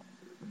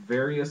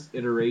various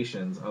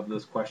iterations of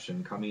this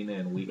question coming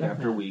in week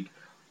after week,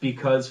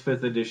 because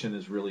 5th edition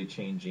is really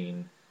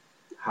changing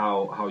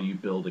how you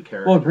build a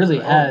character. Well, it really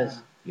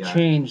has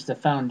changed the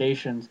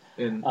foundations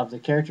of the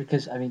character,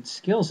 because,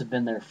 skills have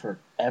been there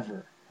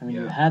forever.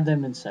 You had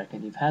them in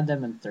 2nd, you've had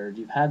them in 3rd,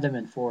 you've had them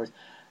in 4th,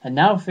 and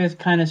now 5th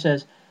kind of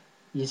says,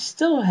 you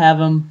still have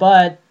them,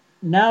 but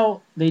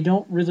now they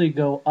don't really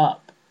go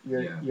up.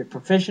 You're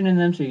proficient in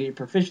them, so you get your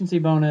proficiency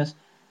bonus,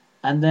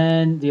 and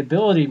then the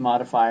ability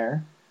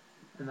modifier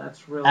and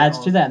that's really adds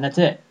to that, and that's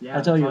it.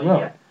 That's all you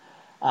wrote.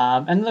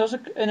 And those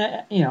are,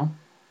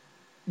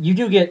 you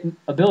do get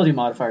ability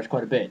modifiers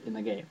quite a bit in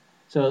the game,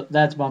 so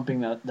that's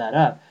bumping that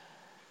up.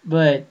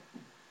 But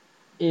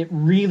it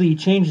really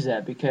changes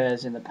that,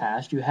 because in the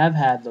past you have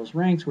had those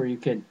ranks where you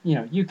could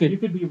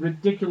be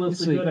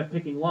ridiculously good at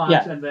picking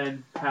locks and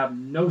then have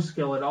no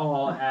skill at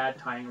all at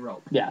tying a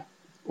rope. Yeah,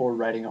 or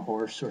riding a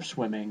horse or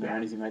swimming or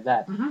anything like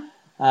that.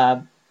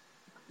 Mm-hmm.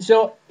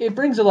 So it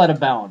brings a lot of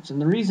balance,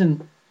 and the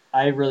reason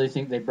I really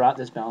think they brought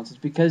this balance is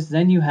because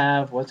then you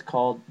have what's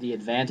called the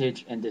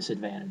advantage and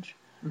disadvantage,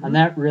 and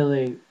that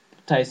really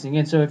ties things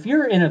in. So if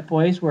you're in a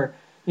place where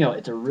you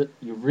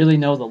really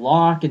know the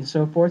lock and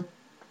so forth,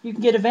 you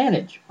can get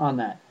advantage on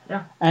that.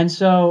 Yeah. And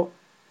so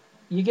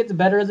you get the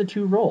better of the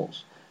two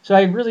roles. So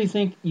I really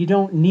think you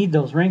don't need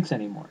those ranks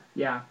anymore.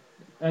 Yeah.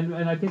 And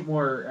I think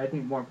more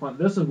important,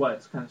 this is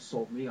what's kind of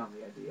sold me on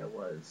the idea,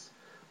 was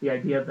the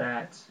idea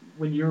that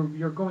when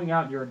you're going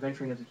out and you're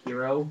adventuring as a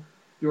hero,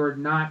 you're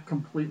not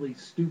completely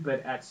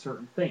stupid at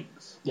certain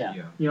things. Yeah.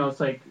 It's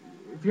like,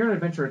 if you're an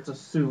adventurer, it's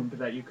assumed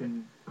that you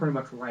can pretty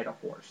much ride a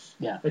horse.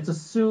 Yeah. It's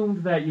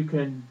assumed that you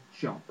can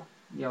jump.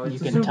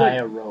 It's you can tie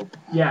a rope.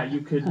 Yeah,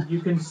 you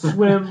can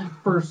swim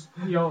for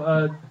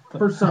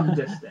some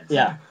distance.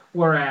 Yeah.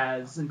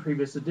 Whereas in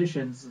previous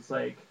editions, it's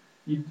like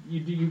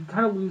you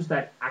kind of lose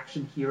that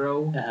action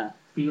hero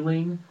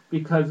feeling,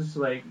 because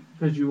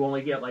you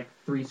only get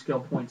 3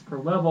 skill points per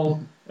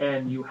level,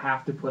 and you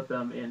have to put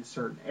them in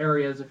certain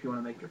areas if you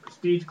want to make your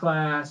prestige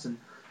class, and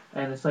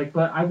it's like,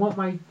 but I want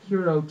my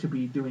hero to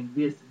be doing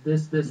this,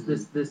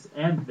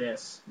 and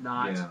this,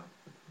 not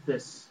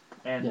this.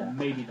 And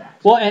maybe that.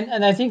 Well,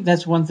 and I think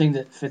that's one thing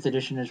that 5th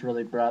edition has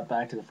really brought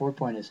back to the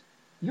forefront is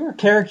your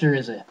character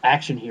is an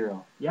action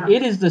hero. Yeah.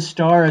 It is the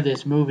star of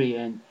this movie,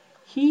 and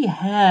he's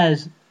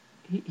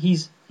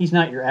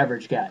not your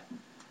average guy.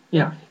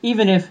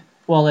 Even if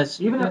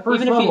even at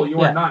first level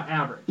you are not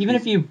average. Even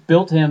if you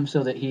built him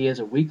so that he is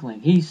a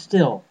weakling, he's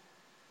still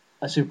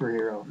a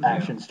superhero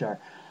action star.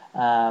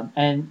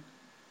 And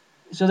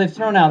so they've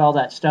thrown out all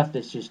that stuff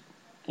that's just,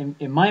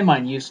 in my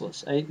mind,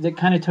 useless. That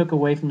kind of took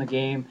away from the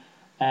game.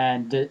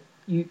 And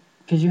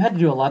because you had to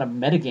do a lot of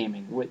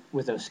metagaming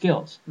with those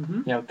skills,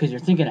 because you're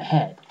thinking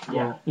ahead.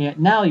 Yeah.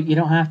 Now you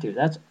don't have to.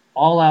 That's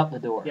all out the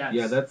door. Yes.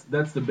 Yeah.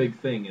 That's the big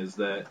thing, is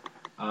that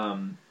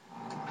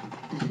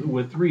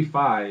with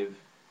 3.5,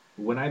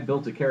 when I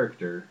built a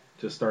character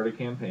to start a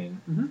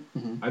campaign,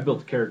 I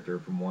built a character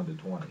from 1 to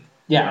 20.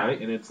 Yeah. Right?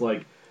 And it's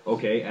like,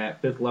 okay,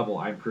 at 5th level,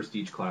 I'm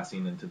prestige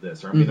classing into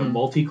this, or I'm going to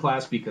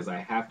multi-class because I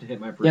have to hit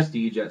my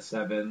prestige at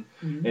 7,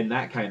 and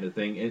that kind of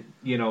thing.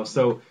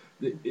 So.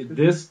 It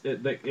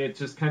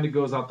just kind of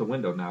goes out the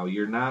window now.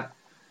 You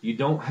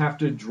don't have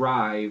to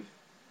drive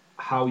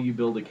how you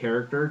build a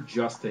character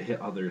just to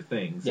hit other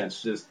things. Yes.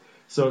 It's just,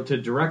 so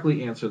to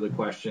directly answer the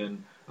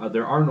question,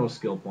 there are no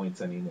skill points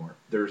anymore.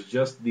 There's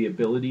just the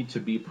ability to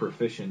be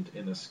proficient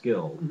in a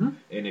skill.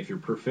 And if you're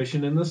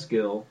proficient in the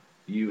skill,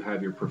 you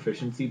have your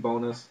proficiency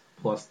bonus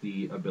plus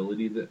the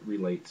ability that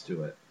relates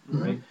to it,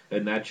 right?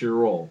 And that's your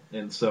role.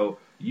 And so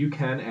you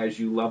can, as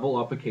you level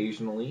up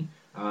occasionally,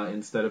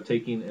 instead of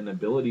taking an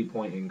ability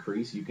point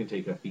increase, you can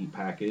take a feat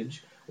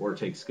package or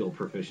take skill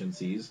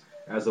proficiencies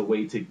as a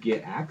way to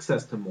get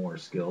access to more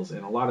skills.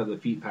 And a lot of the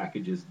feat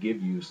packages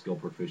give you skill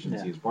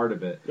proficiency as part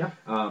of it. Yeah.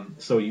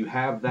 So you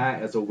have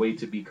that as a way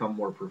to become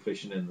more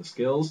proficient in the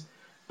skills.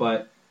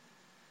 But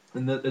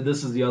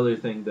this is the other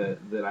thing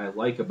that I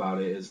like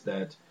about it, is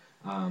that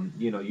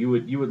you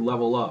would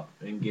level up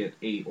and get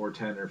 8 or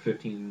 10 or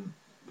 15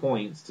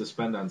 points to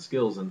spend on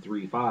skills in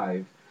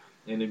 3.5,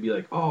 and it'd be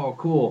like, oh,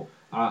 cool.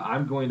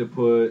 I'm going to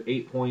put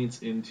 8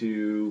 points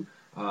into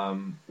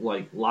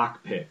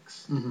lock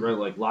picks, right?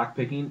 Like lock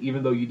picking,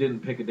 even though you didn't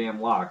pick a damn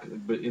lock,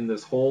 but in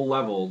this whole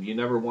level, you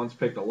never once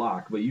picked a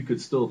lock, but you could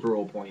still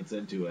throw points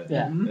into it.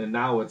 Yeah. And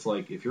now it's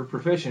like, if you're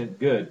proficient,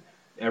 good.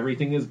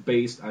 Everything is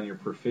based on your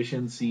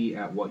proficiency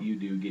at what you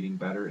do, getting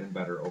better and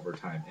better over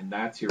time. And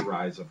that's your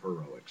rise of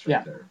heroics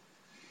right there.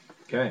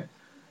 Okay.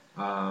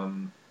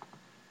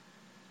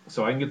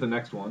 So I can get the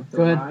next one.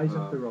 Go ahead. Rise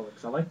of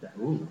heroics. I like that.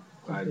 Ooh.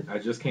 I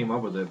just came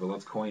up with it, but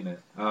let's coin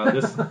it.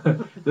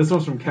 This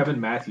one's from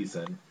Kevin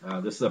Mathewson.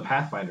 This is a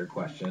Pathfinder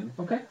question.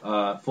 Okay.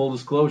 Full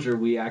disclosure,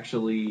 we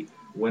actually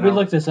went out. We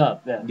looked this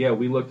up. Yeah,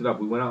 we looked it up.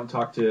 We went out and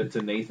talked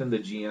to Nathan, the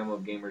GM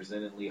of Gamers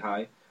Inn in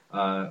Lehigh,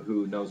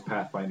 who knows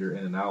Pathfinder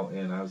in and out.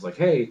 And I was like,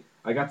 hey,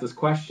 I got this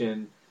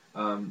question.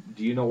 Do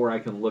you know where I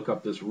can look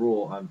up this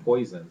rule on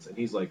poisons? And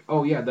he's like,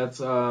 oh, yeah, that's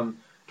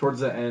towards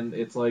the end.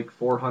 It's like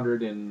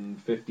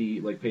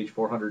 450, like page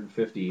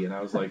 450. And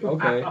I was like,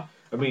 okay.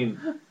 I mean,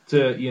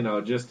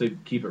 just to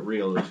keep it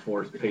real, it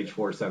was page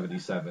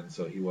 477,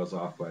 so he was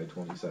off by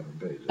 27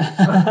 pages.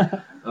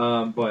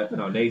 But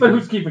no, Nathan. But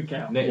who's keeping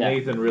count?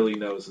 Nathan really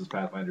knows his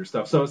Pathfinder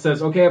stuff. So it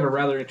says, okay, I have a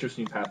rather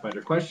interesting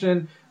Pathfinder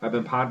question. I've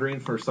been pondering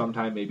for some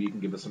time. Maybe you can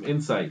give us some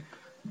insight.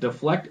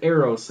 Deflect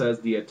Arrow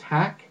says the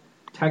attack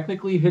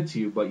technically hits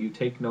you, but you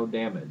take no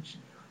damage.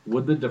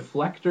 Would the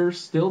deflector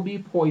still be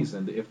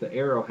poisoned if the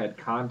arrow had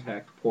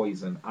contact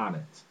poison on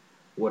it?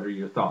 What are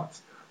your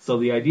thoughts? So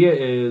the idea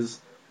is,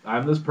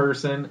 I'm this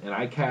person, and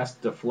I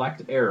cast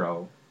Deflect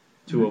Arrow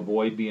to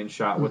avoid being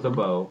shot with a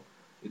bow.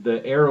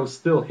 The arrow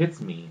still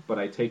hits me, but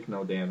I take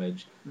no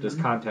damage. Does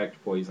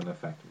contact poison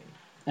affect me?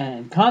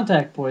 And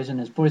contact poison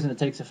is poison that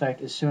takes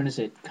effect as soon as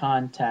it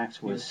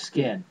contacts with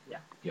skin. Yeah.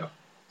 Yep.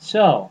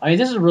 So, I mean,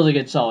 this is a really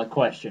good, solid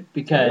question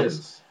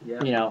because,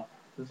 Yeah. you know,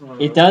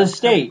 it does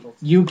state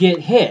you get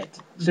hit.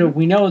 So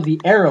we know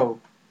the arrow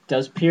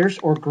does pierce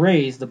or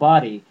graze the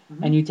body,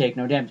 and you take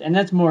no damage. And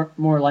that's more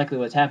likely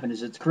what's happened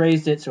is it's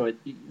grazed it, so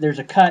there's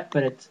a cut,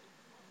 but it's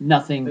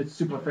nothing. It's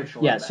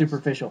superficial. Yeah,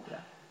 superficial. Yeah.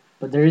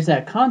 But there is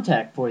that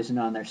contact poison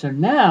on there. So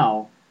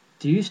now,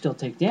 do you still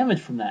take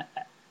damage from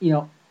that? You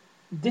know,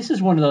 this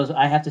is one of those,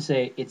 I have to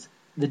say, it's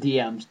the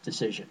DM's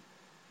decision.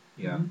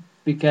 Yeah.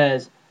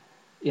 Because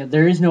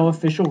there is no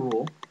official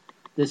rule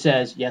that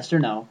says yes or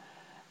no,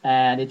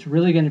 and it's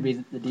really going to be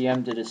the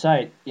DM to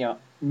decide. You know,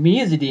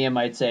 me as a DM,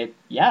 I'd say,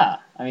 yeah.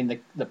 I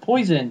mean, the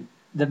poison,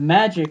 the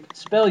magic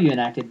spell you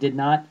enacted did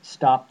not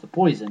stop the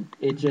poison.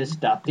 It just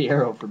stopped the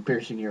arrow from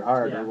piercing your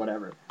heart or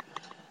whatever.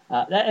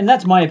 And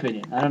that's my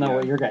opinion. I don't know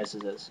what your guys'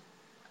 is.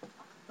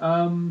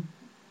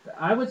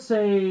 I would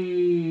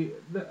say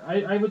that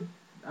I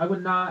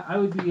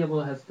would be a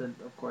little hesitant,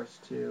 of course,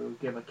 to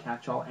give a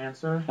catch-all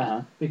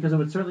answer because it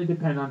would certainly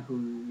depend on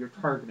who you're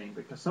targeting.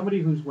 Because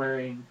somebody who's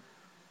wearing,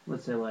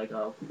 let's say, like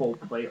a full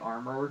plate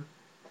armor,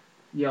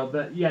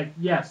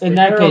 yes. In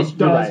that case,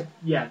 you're right.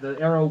 Yeah, the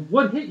arrow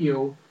would hit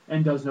you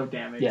and does no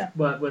damage. Yeah.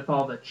 But with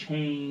all the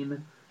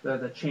chain, the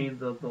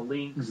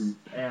links,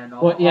 and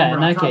all well, the yeah, armor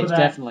in on that top case, of that,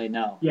 definitely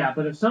no. Yeah,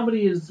 but if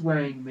somebody is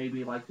wearing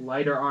maybe like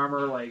lighter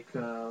armor,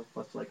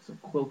 plus like some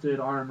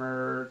quilted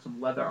armor, some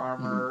leather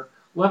armor.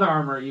 Leather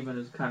armor even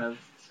is kind of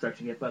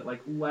stretching it, but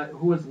like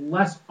who is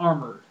less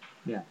armored,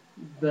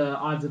 the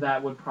odds of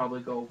that would probably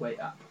go way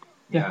up.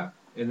 Yeah,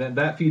 and then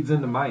that feeds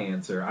into my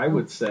answer. I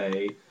would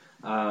say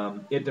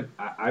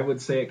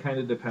it kind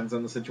of depends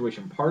on the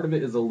situation. Part of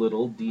it is a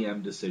little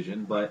DM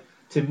decision, but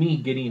to me,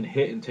 getting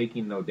hit and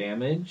taking no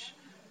damage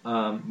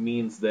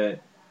means that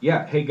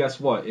hey, guess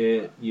what?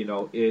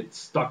 It's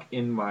stuck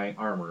in my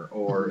armor,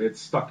 or it's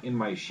stuck in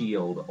my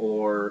shield,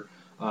 or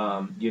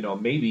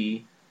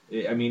maybe.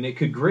 I mean, it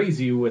could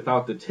graze you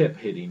without the tip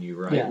hitting you,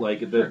 right? Yeah,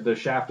 like the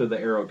shaft of the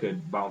arrow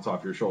could bounce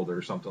off your shoulder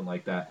or something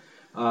like that.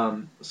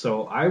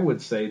 So I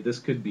would say this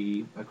could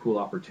be a cool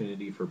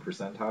opportunity for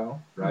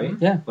percentile, right?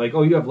 Yeah. Like,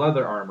 you have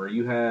leather armor.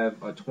 You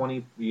have a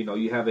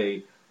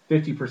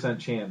 50%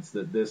 chance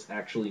that this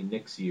actually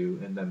nicks you,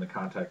 and then the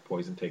contact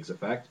poison takes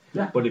effect.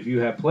 Yeah. But if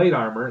you have plate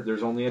armor,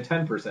 there's only a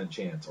 10%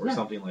 chance or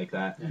something like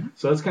that. Yeah.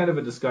 So it's kind of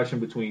a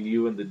discussion between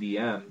you and the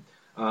DM.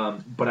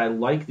 But I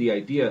like the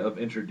idea of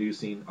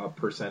introducing a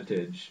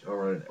percentage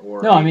or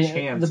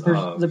chance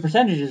the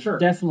percentage is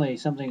definitely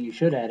something you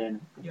should add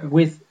in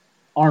with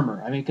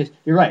armor. I mean, because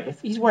you're right.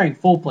 If he's wearing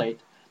full plate,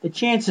 the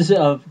chances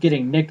of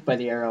getting nicked by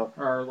the arrow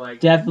are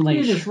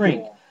definitely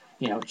shrink.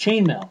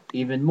 Chainmail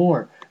even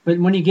more. But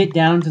when you get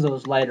down to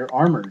those lighter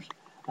armors,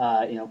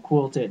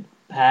 quilted,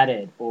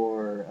 padded,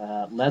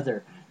 or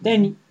leather,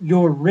 then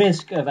your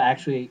risk of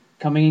actually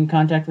coming in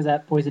contact with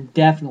that poison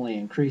definitely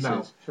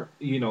increases.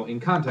 Now,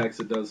 in context,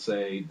 it does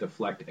say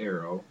deflect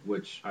arrow,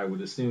 which I would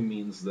assume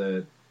means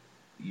that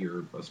you're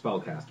a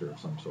spellcaster of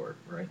some sort,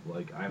 right?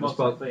 Like most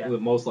likely.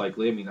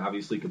 I mean,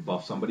 obviously, you could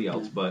buff somebody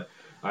else, but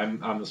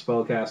I'm a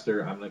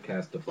spellcaster. I'm going to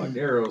cast deflect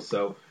arrow,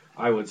 so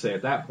I would say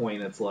at that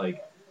point, it's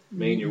like,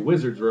 man, your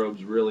wizard's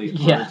robes really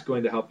aren't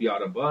going to help you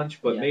out a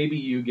bunch, but maybe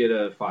you get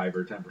a 5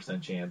 or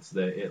 10% chance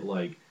that it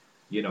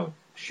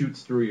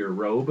shoots through your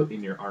robe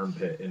in your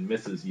armpit and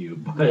misses you,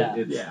 but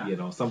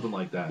it's something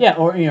like that. Yeah,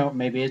 or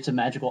maybe it's a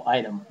magical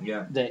item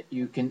that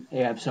you can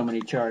have so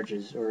many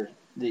charges, or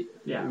you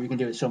can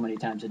do it so many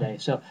times a day.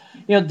 So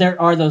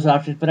there are those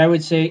options, but I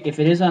would say if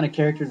it is on a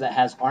character that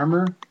has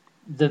armor,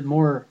 the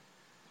more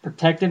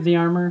protective the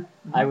armor,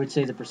 I would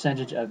say the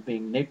percentage of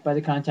being nicked by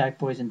the contact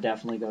poison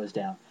definitely goes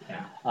down.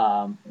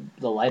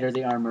 The lighter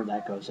the armor,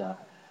 that goes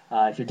up.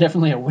 If you're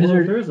definitely a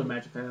wizard... if there is a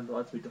magic item that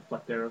lets me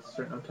deflect arrows a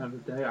certain time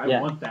of day, I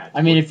want that.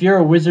 I mean, if you're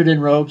a wizard in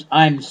robes,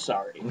 I'm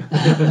sorry.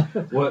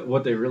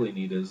 What they really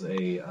need is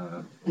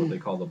what they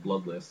call the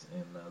Bloodless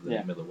in the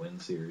Name of the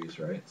Wind series,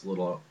 right? It's a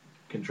little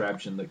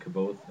contraption that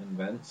Kavoth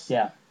invents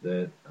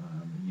that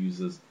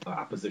uses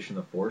opposition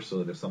of force, so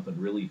that if something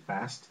really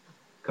fast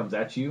comes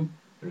at you,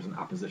 there's an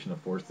opposition of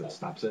force that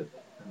stops it.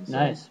 So,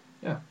 nice.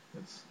 Yeah,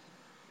 that's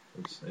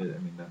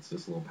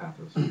just a little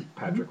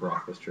Patrick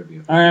Rothfuss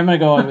tribute. All right, I'm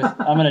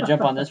gonna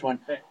jump on this one.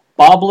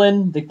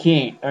 Boblin the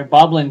King, or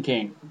Boblin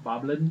King.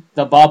 Boblin?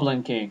 The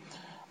Boblin King.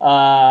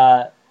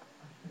 I'm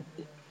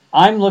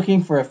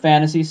looking for a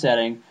fantasy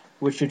setting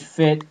which should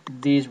fit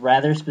these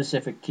rather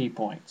specific key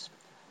points.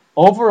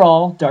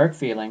 Overall, dark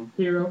feeling.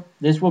 Hero.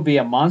 This will be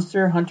a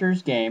Monster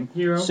Hunters game.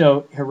 Hero.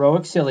 So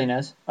heroic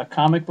silliness, a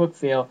comic book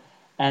feel,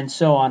 and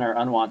so on are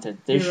unwanted.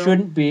 This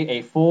shouldn't be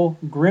a full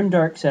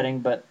grimdark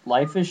setting, but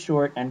life is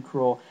short and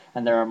cruel,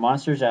 and there are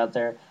monsters out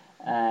there,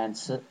 and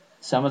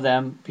some of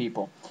them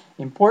people.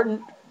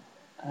 Important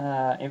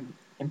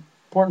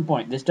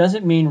point. This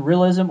doesn't mean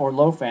realism or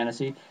low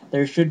fantasy.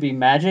 There should be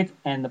magic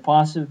and the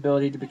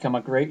possibility to become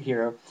a great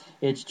hero.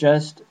 It's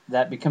just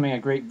that becoming a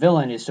great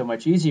villain is so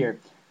much easier.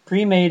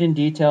 Pre-made and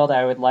detailed,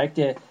 I would like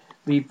to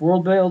leave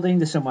world building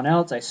to someone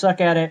else. I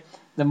suck at it.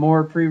 The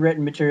more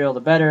pre-written material,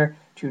 the better.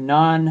 To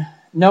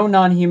no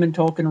non-human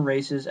Tolkien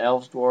races,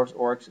 elves, dwarves,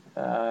 orcs,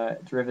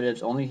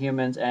 derivatives, only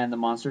humans and the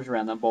monsters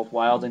around them, both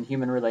wild and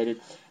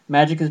human-related.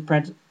 Magic is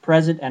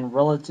present and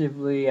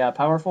relatively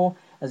powerful,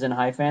 as in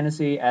high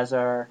fantasy, as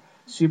are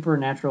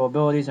supernatural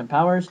abilities and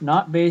powers,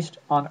 not based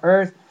on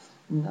Earth.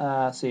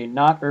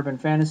 Not urban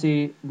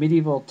fantasy,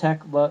 medieval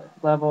tech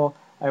level.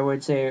 I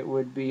would say it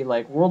would be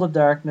like World of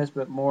Darkness,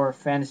 but more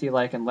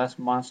fantasy-like and less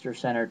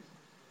monster-centered.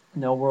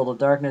 No World of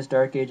Darkness,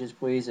 Dark Ages,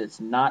 please. It's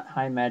not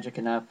high magic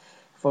enough.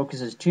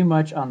 Focuses too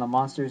much on the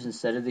monsters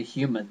instead of the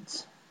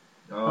humans.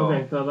 Oh.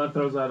 Okay, so that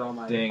throws out all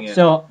my... Dang it.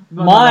 So,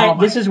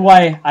 this is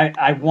why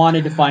I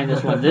wanted to find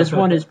this one. This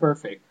one is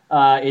perfect.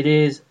 It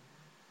is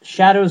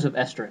Shadows of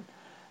Esteren.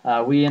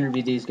 We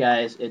interviewed these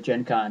guys at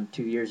Gen Con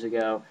 2 years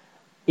ago.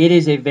 It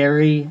is a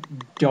very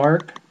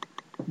dark,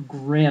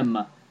 grim,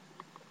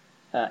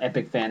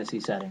 epic fantasy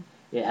setting.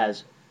 It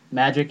has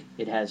magic.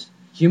 It has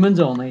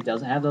humans only. It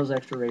doesn't have those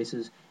extra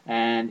races.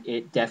 And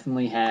it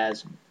definitely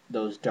has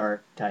those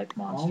dark type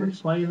monsters.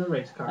 Always playing the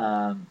race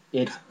card.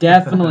 It's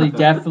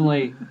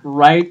definitely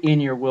right in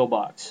your will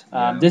box.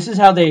 This is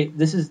how they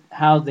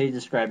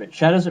describe it.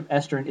 Shadows of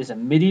Esteren is a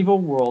medieval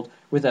world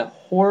with a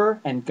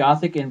horror and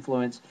gothic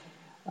influence.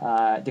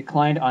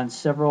 Declined on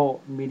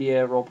several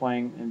media, role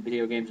playing, and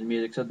video games and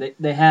music. So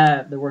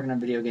they're working on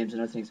video games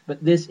and other things.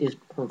 But this is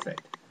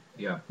perfect.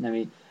 Yeah. I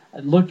mean,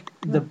 look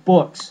the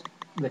books.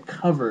 The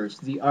covers,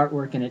 the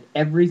artwork in it,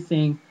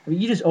 everything. I mean,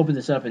 you just open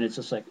this up and it's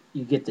just like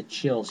you get the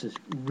chills just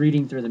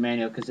reading through the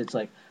manual because it's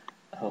like,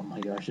 oh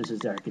my gosh, this is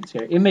dark and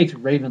scary. It makes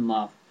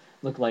Ravenloft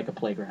look like a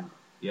playground.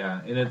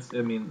 Yeah,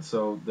 and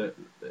so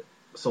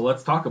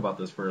let's talk about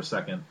this for a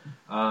second.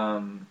 I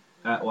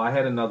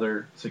had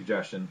another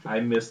suggestion. I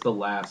missed the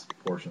last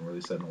portion where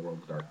they said in the World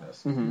of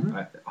Darkness. Mm-hmm.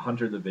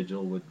 Hunter the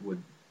Vigil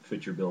would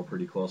fit your bill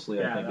pretty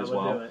closely, I think, as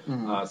well.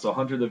 Mm-hmm. So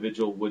Hunter the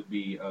Vigil would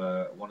be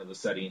one of the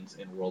settings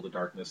in World of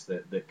Darkness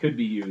that could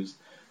be used.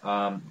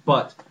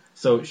 But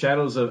so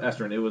Shadows of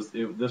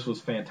Esteren, this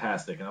was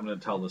fantastic, and I'm going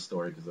to tell this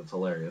story because it's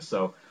hilarious.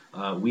 So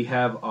we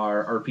have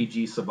our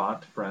RPG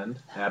savant friend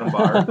Adam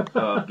Barr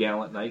of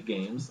Gallant Knight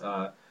Games,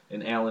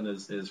 and Alan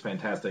is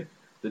fantastic.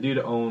 The dude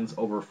owns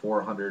over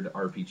 400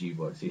 RPG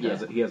books. He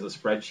has a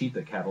spreadsheet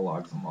that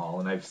catalogs them all,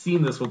 and I've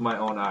seen this with my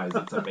own eyes.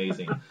 It's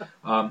amazing.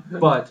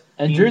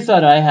 Drew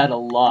thought I had a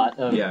lot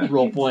of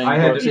role-playing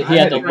books that he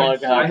had to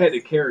lug out. I had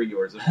to carry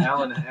yours. If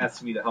Alan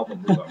asked me to help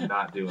him move, I'm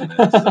not doing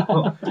it.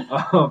 So,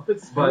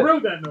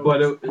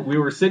 but we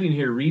were sitting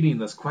here reading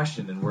this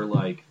question, and we're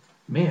like,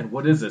 man,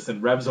 what is this?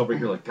 And Rev's over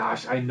here like,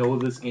 gosh, I know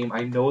this game.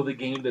 I know the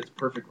game that's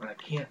perfect, but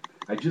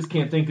I just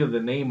can't think of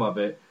the name of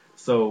it.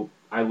 So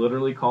I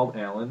literally called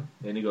Alan,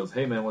 and he goes,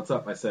 hey, man, what's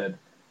up? I said,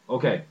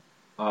 okay,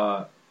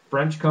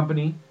 French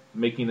company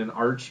making an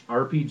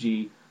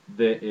RPG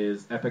that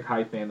is epic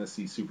high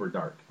fantasy super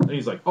dark. And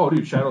he's like, oh,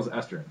 dude, Shadows of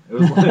Esteren.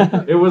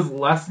 It was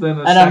less than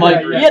a second. And I'm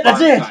like, yeah,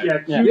 that's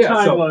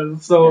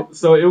it.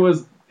 So it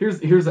was,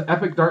 here's an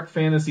epic dark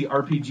fantasy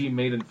RPG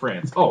made in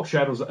France. Oh,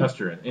 Shadows of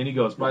Esteren. And he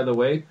goes, by the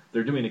way,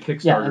 they're doing a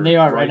Kickstarter. Yeah, and they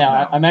are right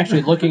now. I'm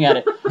actually looking at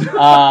it.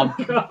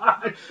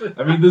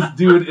 I mean, this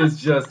dude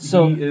is he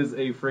is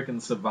a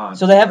freaking savant.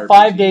 So they have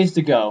 5 days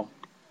to go.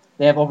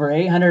 They have over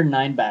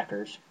 809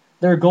 backers.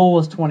 Their goal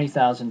was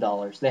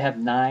 $20,000. They have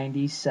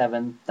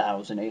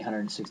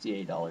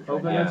 $97,868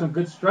 right now. That's some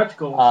good stretch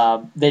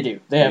goals. They do.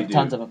 They have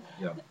tons of them.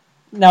 Yeah.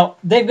 Now,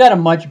 they've got a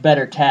much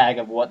better tag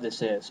of what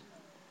this is.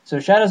 So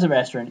Shadows of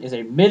Esteren is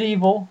a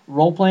medieval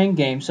role-playing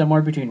game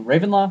somewhere between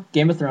Ravenloft,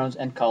 Game of Thrones,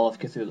 and Call of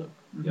Cthulhu.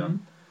 Yeah.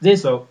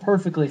 This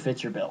perfectly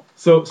fits your bill.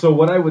 So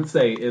what I would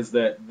say is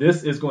that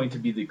this is going to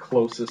be the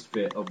closest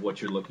fit of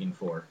what you're looking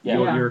for.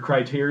 Yeah. Your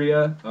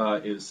criteria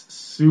is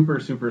super,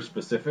 super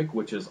specific,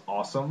 which is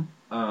awesome.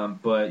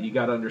 But you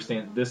got to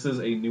understand, this is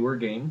a newer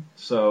game,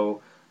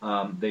 so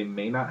they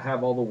may not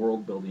have all the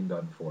world building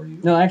done for you.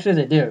 No, actually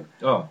they do.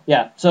 Oh.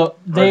 Yeah. So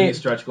these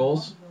stretch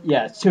goals?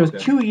 Yeah. So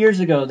 2 years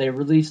ago they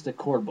released the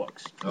core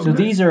books. Okay. So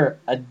these are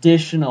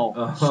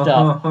additional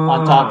stuff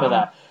on top of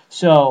that.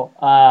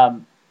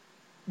 So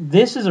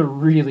this is a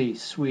really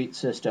sweet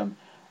system,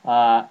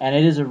 and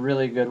it is a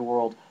really good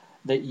world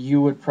that you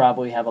would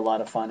probably have a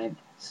lot of fun in,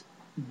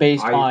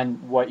 based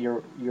on what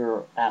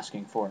you're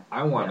asking for.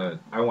 I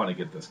want to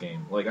get this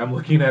game. Like, I'm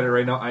looking at it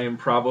right now. I am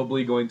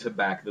probably going to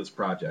back this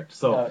project.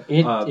 So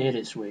it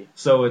is sweet.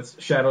 So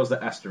it's Shadows of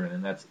Esteren,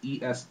 and that's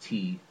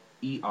ESTEREN,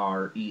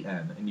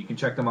 and you can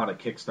check them out at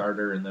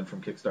Kickstarter, and then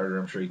from Kickstarter,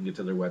 I'm sure you can get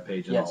to their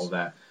webpage and all of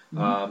that.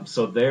 Mm-hmm.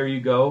 So there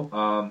you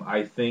go.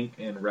 I think,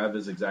 and Rev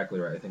is exactly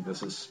right. I think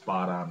this is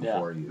spot on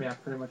for you. Yeah,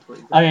 pretty much what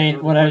you I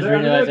mean, when I was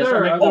reading this,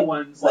 there are other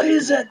ones. What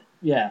is it?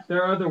 Yeah,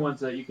 there are other ones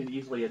that you can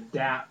easily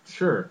adapt.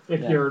 Sure.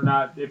 If you're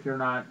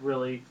not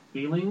really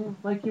feeling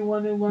like you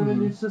want to learn a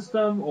new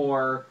system,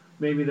 or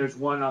maybe there's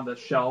one on the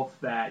shelf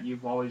that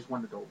you've always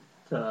wanted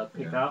to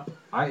pick up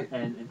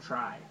and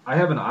try. I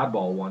have an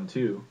oddball one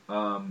too.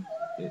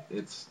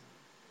 It's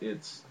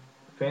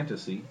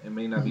fantasy. It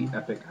may not be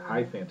epic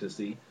high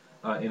fantasy.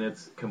 And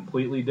it's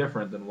completely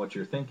different than what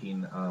you're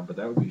thinking, but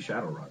that would be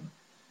Shadowrun.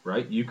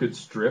 right? You could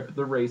strip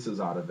the races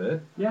out of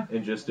it,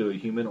 and just do a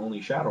human-only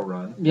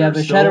Shadowrun. Yeah,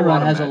 but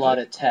Shadowrun has a lot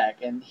of tech,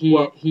 and he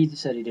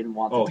said he didn't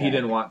want. He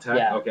didn't want tech.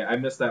 Yeah. Okay, I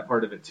missed that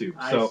part of it too.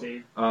 I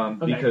see.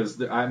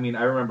 Because I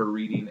remember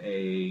reading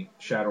a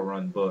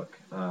Shadowrun book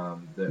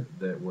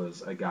that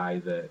was a guy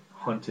that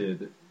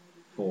hunted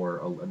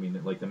for.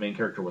 Like the main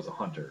character was a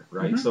hunter,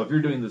 right? Mm-hmm. So if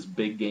you're doing this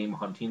big game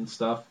hunting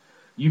stuff,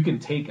 you can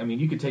take.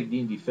 You could take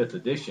D&D 5th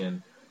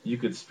edition. You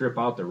could strip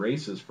out the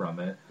races from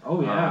it.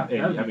 Oh, yeah.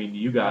 And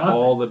you got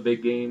all the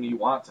big game you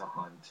want to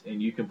hunt,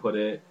 and you can put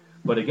it.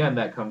 But again,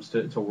 that comes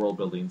to world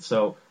building.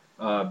 So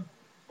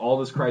all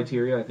this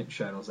criteria, I think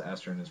Shadows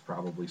Astron is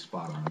probably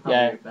spot on.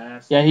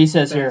 Yeah. He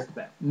says here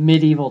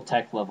medieval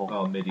tech level.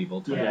 Oh,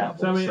 medieval tech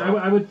level. So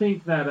I would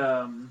think that,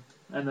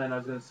 and then I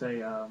was going to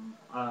say,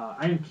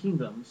 Iron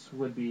Kingdoms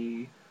would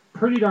be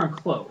pretty darn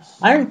close.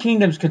 Iron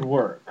Kingdoms could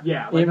work.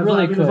 Yeah, it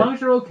really could. As long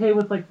as you're okay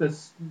with like the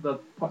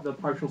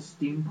partial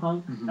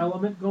steampunk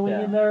element going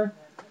in there,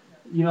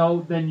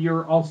 then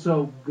you're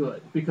also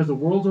good because the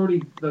world's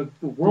already the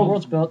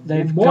world's built.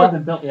 They've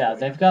built. Yeah,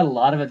 they've got a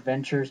lot of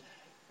adventures.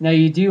 Now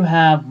you do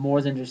have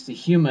more than just the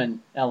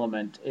human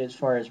element as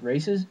far as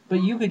races,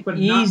 but you could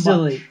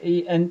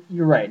easily, and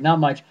you're right, not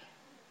much,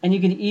 and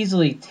you can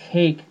easily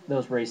take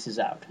those races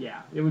out.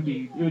 Yeah, it would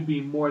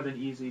be more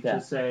than easy to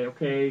say,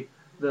 okay.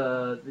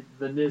 The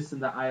Nis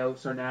and the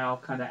Ios are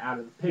now kind of out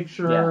of the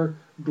picture.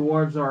 Yeah.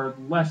 Dwarves are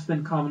less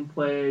than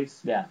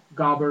commonplace. Yeah.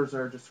 Gobbers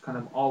are just kind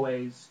of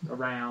always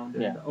around,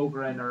 and the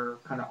Ogryn are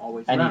kind of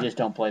always around. And you just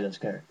don't play those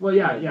characters. Well,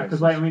 yeah,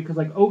 because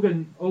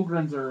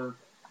Ogryns are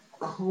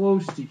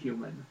close to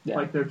human. Yeah.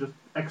 Like they're just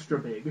extra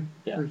big.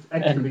 Yeah.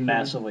 And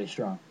massively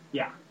strong.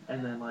 Yeah,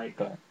 and then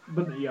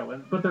but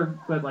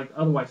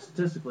otherwise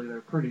statistically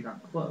they're pretty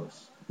darn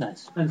close.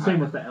 Nice. And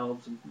same with the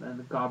elves and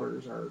the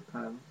Gobbers are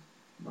kind of.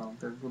 Well,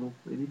 there's little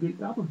itty-bitty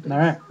goblin things. All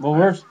right.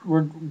 Well,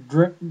 we're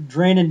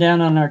draining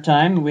down on our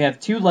time. We have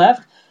 2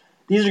 left.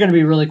 These are going to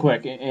be really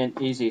quick and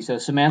easy. So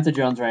Samantha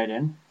Jones writes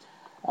in.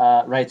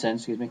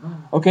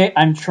 Okay,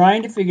 I'm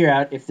trying to figure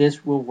out if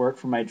this will work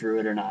for my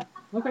druid or not.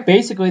 Okay.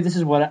 Basically, this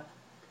is what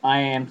I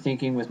am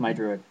thinking with my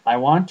druid. I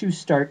want to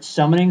start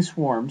summoning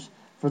swarms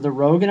for the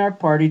rogue in our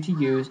party to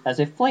use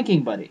as a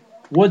flanking buddy.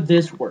 Would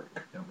this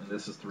work? Yeah, and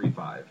this is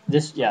 3-5.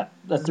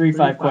 The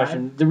 3-5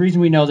 question. The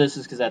reason we know this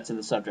is because that's in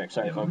the subject.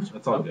 Sorry, folks.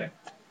 That's all good.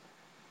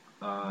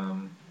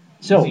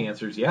 Easy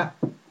answer is yeah.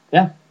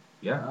 Yeah.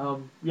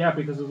 Yeah.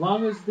 Because as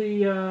long as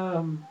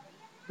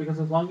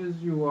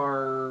you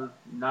are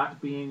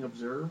not being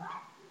observed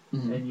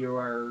and you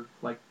are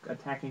like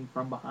attacking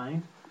from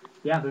behind,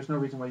 there's no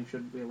reason why you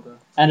shouldn't be able to.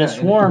 And a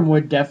swarm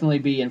would definitely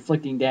be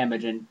inflicting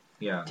damage and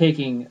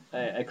taking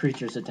a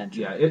creature's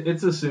attention. Yeah,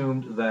 it's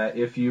assumed that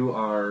if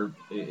you're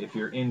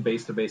in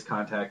base-to-base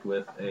contact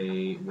with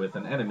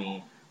an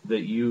enemy, that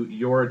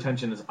your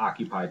attention is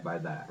occupied by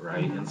that,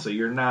 right? Mm-hmm. And so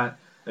you're not.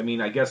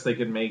 I guess they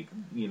could make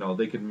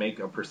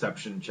a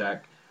perception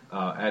check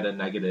at a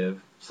negative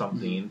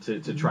something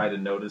to try to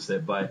notice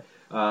it, but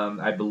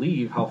I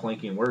believe how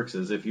flanking works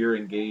is if you're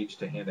engaged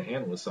to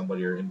hand with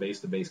somebody or in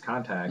base-to-base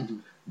contact,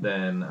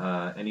 then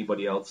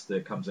anybody else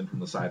that comes in from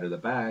the side or the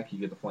back, you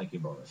get the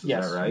flanking bonus. Is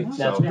that right?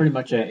 That's pretty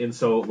much it. And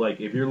so,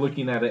 if you're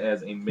looking at it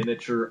as a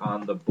miniature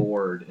on the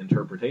board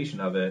interpretation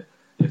of it,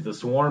 if the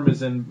swarm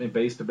is in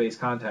base-to-base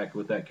contact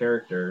with that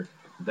character,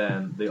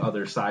 then the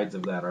other sides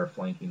of that are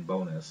flanking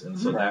bonus, and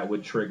so that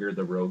would trigger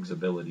the rogue's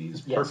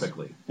abilities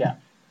perfectly. Yeah.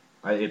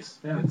 It's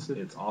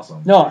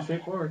awesome. No,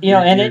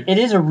 and it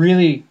is a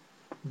really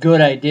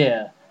good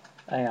idea.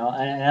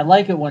 And I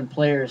like it when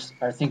players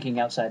are thinking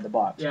outside the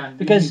box. Yeah,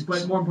 because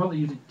but more importantly,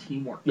 using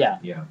teamwork.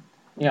 Yeah.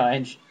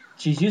 And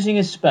she's using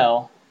a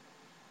spell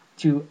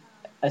to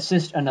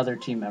assist another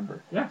team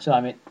member. Yeah.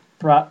 So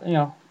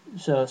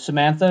so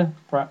Samantha,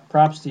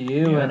 props to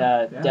you, and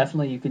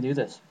definitely you can do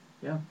this.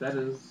 Yeah, that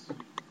is.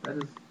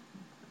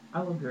 I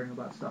love hearing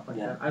about stuff like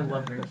that. I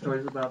love hearing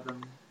stories about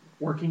them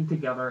working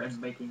together and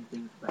making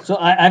things better. So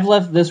I've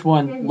left this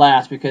one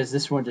last because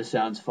this one just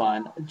sounds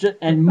fun,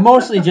 and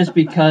mostly just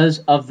because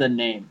of the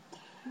name.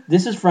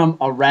 This is from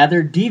a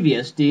rather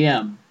devious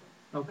DM.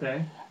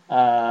 Okay.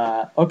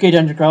 Okay,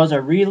 Dungeon Crawlers, I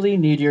really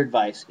need your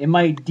advice. In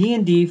my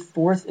D&D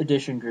 4th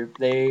edition group,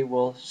 they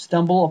will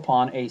stumble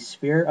upon a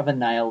Spear of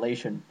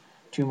Annihilation,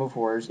 Tomb of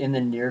Horrors, in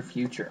the near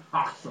future.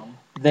 Awesome.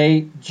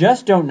 They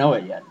just don't know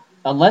it yet,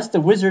 unless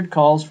the wizard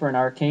calls for an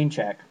arcane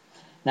check.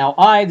 Now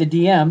I, the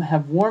DM,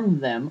 have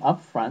warned them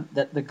up front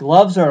that the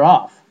gloves are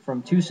off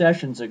from 2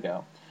 sessions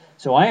ago.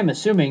 So I am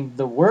assuming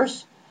the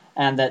worst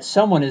and that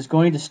someone is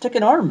going to stick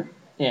an arm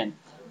in,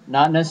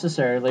 not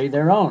necessarily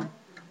their own.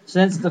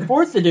 Since the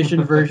 4th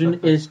edition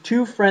version is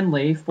too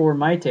friendly for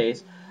my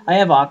taste, I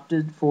have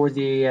opted for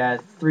the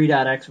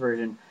 3.x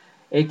version,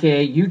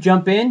 aka you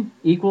jump in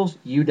equals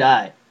you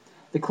die.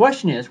 The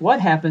question is, what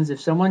happens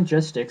if someone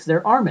just sticks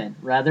their arm in,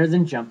 rather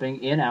than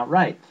jumping in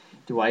outright?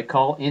 Do I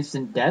call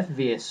instant death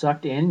via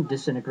sucked-in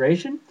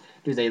disintegration?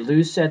 Do they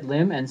lose said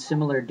limb and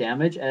similar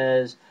damage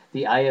as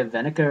the Eye of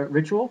Venica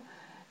ritual?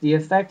 The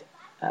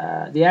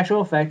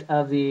actual effect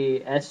of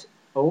the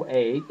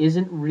SOA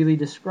isn't really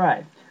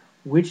described.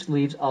 which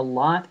leaves a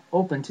lot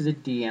open to the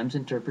DM's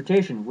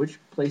interpretation, which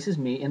places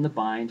me in the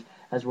bind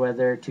as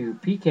whether to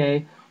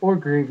PK or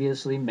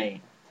grievously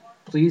main.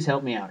 Please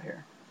help me out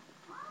here.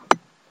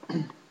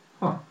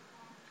 Huh.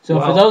 So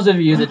for those of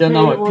you that don't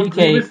know what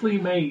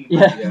PK, made.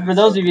 For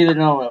those of you that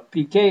don't know what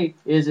PK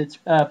is, it's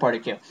party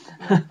kill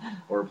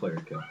or player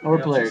kill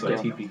player so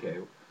kill.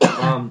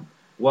 TPK.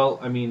 Well,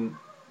 I mean,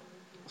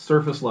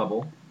 surface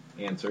level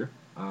answer.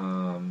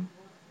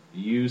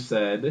 You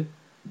said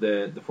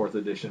that the 4th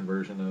edition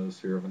version of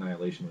Sphere of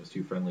Annihilation was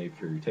too friendly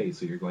for your taste,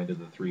 so you're going to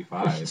the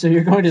 3.5. So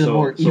you're going to the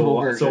more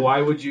evil version. So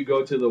why would you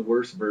go to the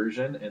worst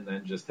version and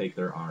then just take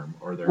their arm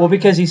or their? Well,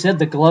 because he said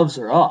the gloves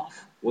are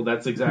off. Well,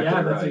 that's exactly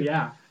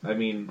right. I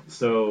mean,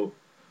 so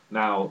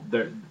now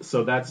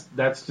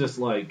that's just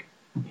like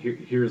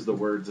here's the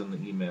words in the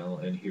email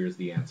and here's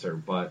the answer,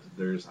 but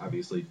there's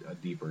obviously a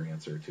deeper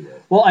answer to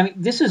it. Well, I mean,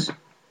 this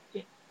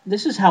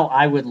is how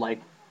I would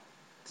like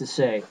to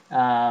say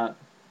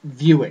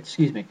view it.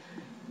 Excuse me.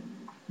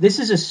 This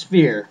is a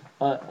sphere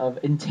of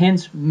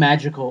intense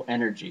magical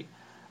energy.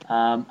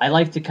 I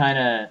like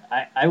to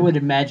I would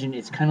imagine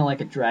it's kind of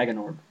like a dragon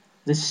orb.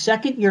 The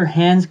second your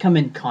hands come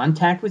in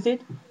contact with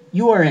it,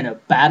 you are in a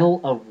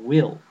battle of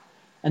will.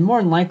 And more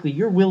than likely,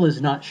 your will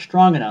is not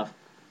strong enough,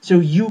 so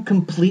you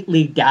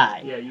completely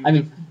die.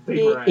 Yeah,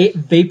 it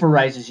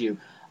vaporizes you.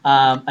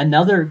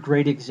 Another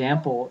great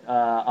example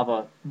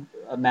of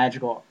a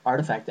magical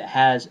artifact that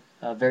has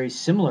a very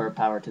similar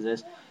power to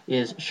this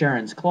is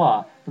Sharon's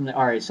Claw from the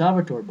R.A.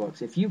 Salvatore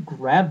books. If you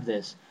grab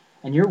this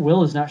and your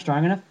will is not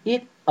strong enough,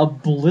 it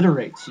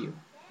obliterates you.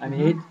 I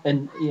mean,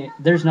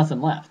 there's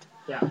nothing left.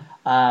 Yeah.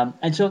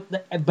 And so,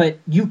 but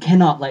you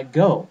cannot let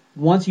go.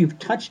 Once you've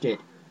touched it,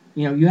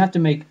 you have to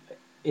make.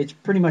 It's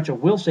pretty much a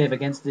will save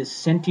against this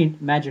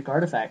sentient magic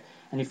artifact.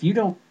 And if you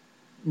don't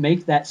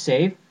make that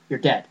save, you're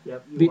dead.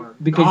 Yep, you are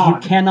because gone. You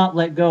cannot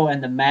let go,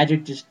 and the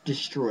magic just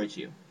destroys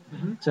you.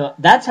 Mm-hmm. So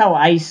that's how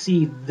I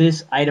see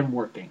this item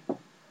working.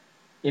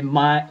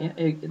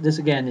 This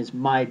again is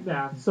my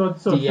So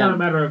it's not a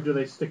matter of do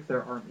they stick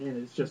their arm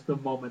in. It's just the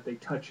moment they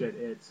touch it,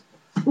 it's.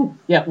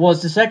 Yeah, well,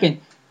 it's the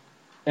second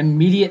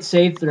immediate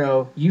save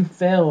throw. You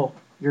fail,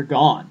 you're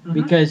gone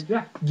because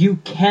you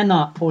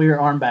cannot pull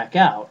your arm back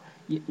out.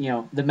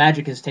 The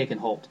magic has taken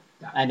hold,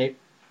 and it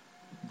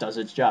does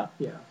its job.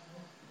 Yeah.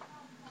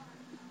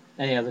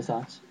 Any other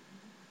thoughts?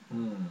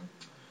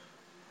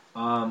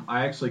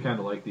 I actually kind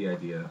of like the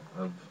idea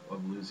of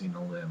losing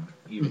a limb,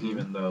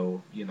 even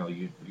though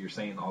you're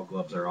saying all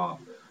gloves are off.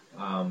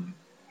 And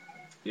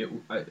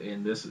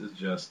this is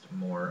just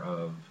more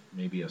of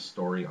maybe a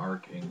story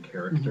arc and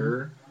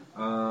character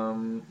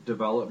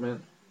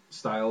development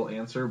style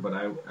answer.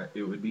 But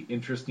it would be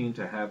interesting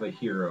to have a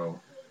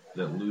hero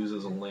that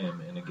loses a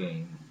limb in a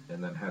game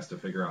and then has to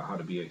figure out how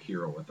to be a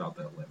hero without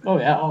that limb. Oh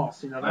yeah. Oh,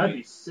 see, now that'd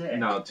be sick.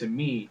 Now, to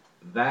me,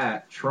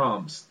 that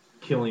trumps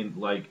killing.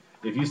 Like,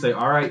 if you say,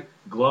 "All right,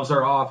 gloves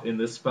are off, and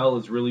this spell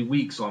is really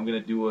weak, so I'm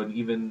going to do an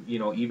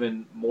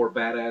even more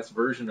badass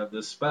version of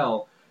this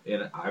spell,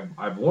 and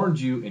I've warned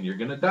you, and you're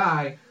going to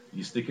die."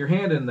 You stick your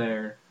hand in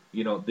there.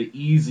 The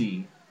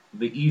easy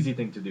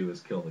thing to do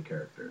is kill the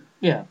character.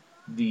 Yeah.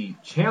 The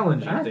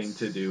challenging thing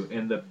to do,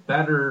 and the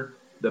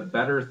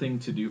better thing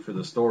to do for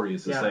the story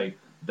is to say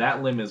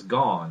that limb is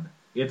gone.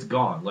 It's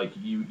gone. Like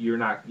you're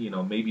not.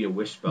 Maybe a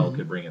wish spell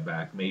could bring it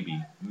back.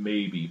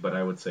 Maybe, but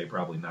I would say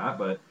probably not.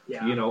 But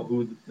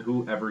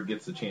whoever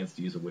gets the chance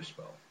to use a wish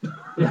spell.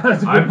 Yeah,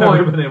 that's a good I've point.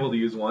 never been able to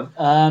use one.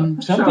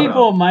 Some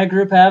people in my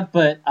group have,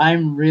 but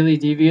I'm really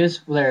devious.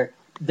 Where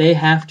they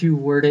have to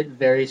word it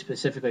very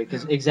specifically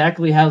because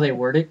exactly how they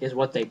word it is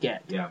what they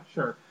get. Yeah,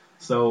 sure.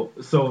 So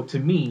to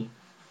me,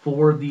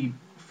 for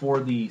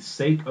the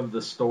sake of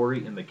the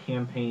story and the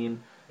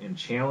campaign and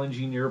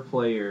challenging your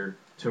player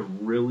to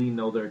really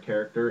know their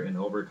character and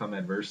overcome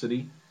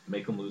adversity,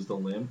 make them lose the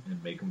limb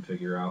and make them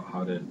figure out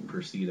how to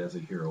proceed as a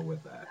hero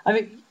with that. I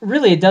mean,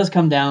 really, it does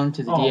come down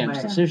to the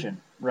DM's decision,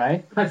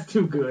 right? That's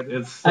too good.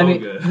 It's so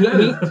good.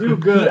 Too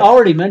good. He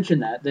already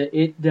mentioned that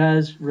it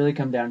does really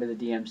come down to the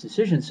DM's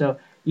decision. So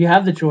you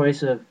have the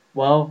choice of,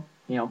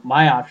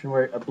 my option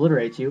where it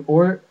obliterates you,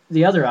 or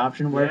the other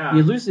option where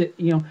you lose it.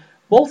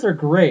 Both are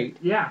great.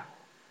 Yeah.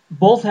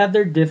 Both have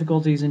their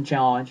difficulties and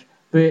challenge,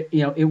 but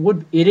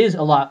it is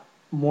a lot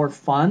more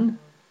fun,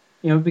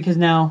 because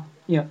now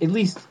at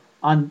least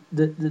on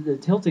the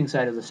tilting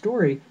side of the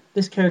story,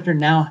 this character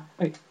now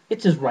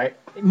it's his right.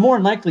 More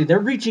than likely, they're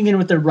reaching in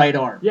with their right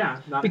arm.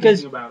 Yeah, not because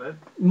thinking about it.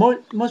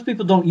 Most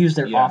people don't use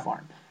their off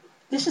arm.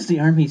 This is the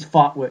arm he's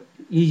fought with.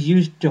 He's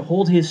used to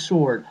hold his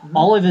sword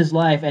all of his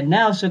life, and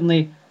now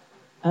suddenly,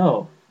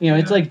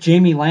 it's like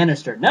Jaime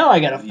Lannister. Now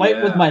I got to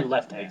fight with my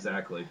left hand.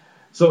 Exactly.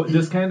 So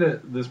this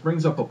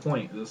brings up a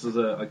point. This is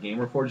a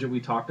Gamer Forge that we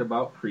talked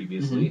about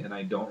previously, and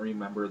I don't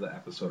remember the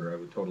episode, or I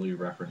would totally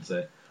reference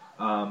it.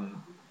 Gosh,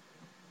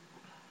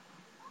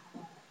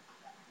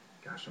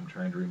 I'm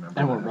trying to remember.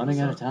 And we're running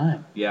out of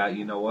time. Yeah,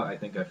 you know what? I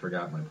think I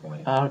forgot my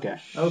point. Oh, okay.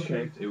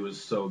 Okay. It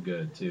was so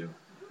good too.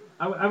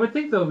 I would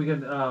think though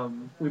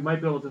we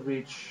might be able to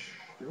reach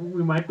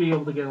we might be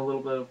able to get a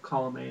little bit of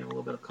column A and a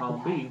little bit of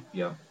column B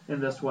in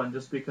this one,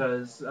 just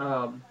because,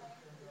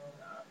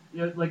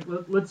 like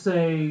let's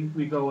say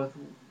we go with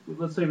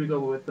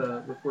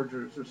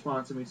Wordger's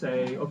response and we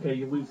say, okay,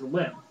 you lose a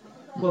limb.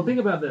 Well, think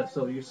about this.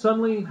 So you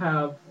suddenly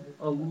have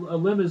a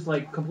limb is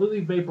like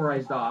completely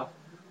vaporized off,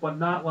 but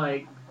not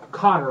like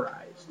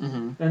cauterized.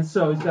 Mm-hmm. And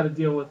so he's got to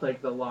deal with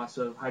like the loss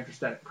of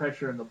hydrostatic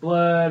pressure in the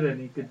blood,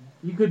 and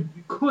you could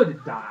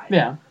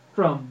die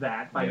from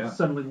that by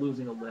suddenly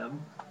losing a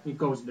limb. He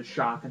goes into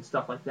shock and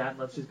stuff like that,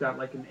 unless he's got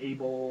like an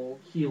able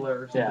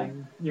healer or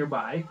something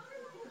nearby.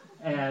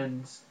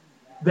 And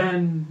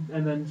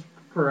then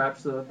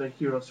perhaps the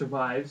hero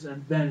survives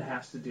and then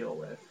has to deal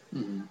with.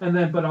 Mm-hmm. And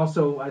then, but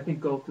also I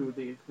think go through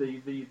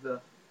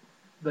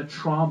the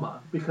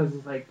trauma, because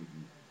it's like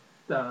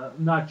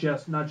not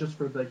just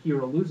for the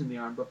hero losing the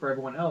arm, but for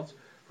everyone else,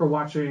 for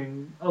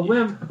watching a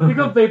limb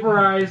become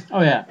vaporized,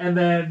 and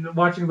then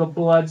watching the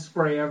blood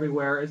spray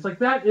everywhere. It's like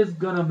that is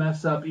gonna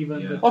mess up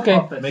even the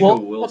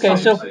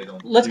toughest. So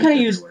let's kind of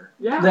use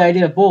the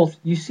idea of both.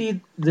 You see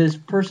this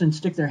person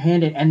stick their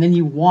hand in, and then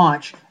you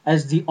watch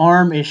as the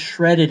arm is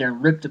shredded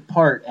and ripped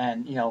apart,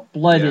 and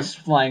blood is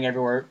flying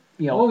everywhere.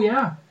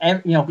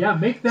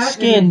 Make that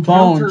skin,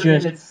 bone,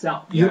 just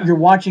itself. You're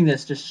watching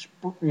this just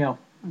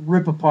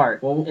rip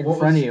apart in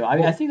front of you.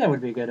 I think that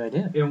would be a good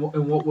idea. And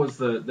what was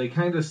they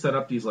kind of set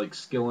up these like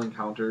skill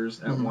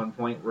encounters at one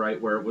point, right,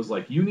 where it was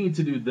like, you need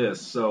to do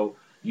this, so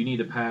you need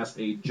to pass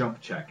a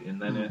jump check,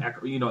 and then and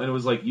it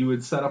was like you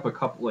would set up a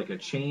couple, like a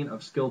chain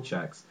of skill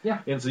checks. Yeah.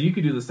 And so you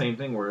could do the same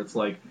thing where it's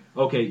like,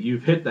 okay,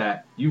 you've hit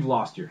that, you've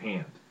lost your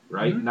hand,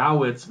 right? Mm-hmm.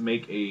 Now it's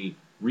make a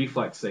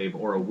reflex save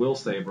or a will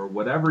save or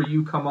whatever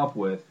you come up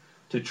with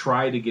to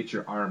try to get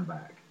your arm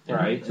back.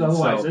 Right. So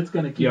otherwise, it's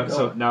going to keep going.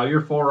 So now your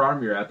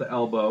forearm, you're at the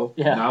elbow.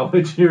 Yeah. Now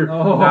it's your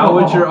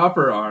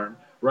upper arm.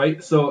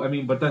 Right. So I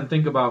mean, but then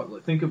think about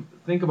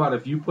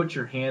if you put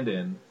your hand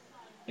in,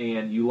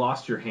 and you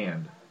lost your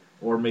hand,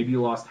 or maybe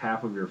you lost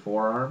half of your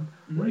forearm.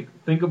 Mm-hmm. Right.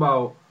 Think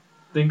about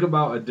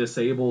a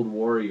disabled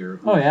warrior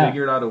who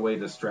figured out a way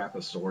to strap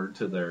a sword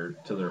to their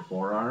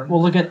forearm.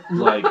 Well, look at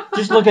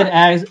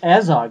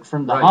Azog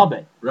from The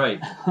Hobbit.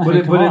 Right.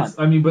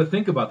 But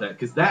think about that,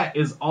 because that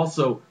is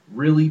also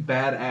really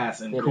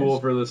badass and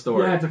cool for the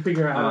story. You have to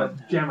figure out how to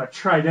jam a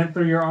trident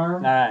through your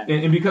arm. Right.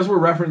 And because we're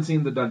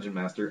referencing the Dungeon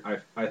Master,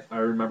 I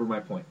remember my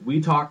point. We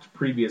talked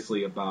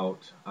previously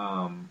about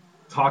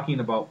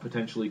talking about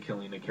potentially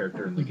killing a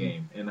character in the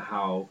game, and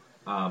how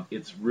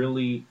it's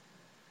really...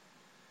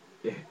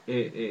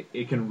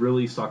 It can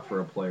really suck for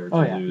a player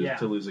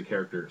to lose a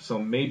character. So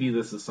maybe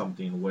this is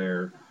something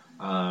where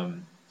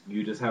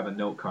you just have a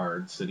note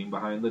card sitting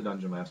behind the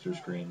Dungeon Master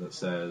screen that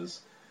says,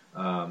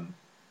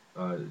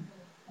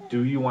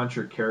 do you want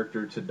your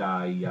character to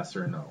die, yes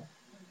or no?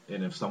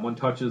 And if someone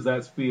touches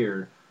that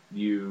sphere,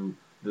 the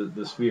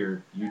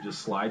sphere, you just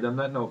slide them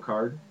that note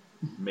card,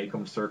 make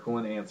them circle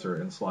an answer,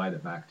 and slide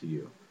it back to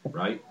you,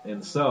 right?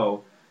 And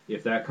so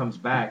if that comes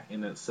back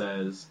and it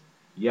says,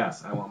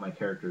 yes, I want my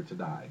character to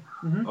die.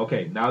 Mm-hmm.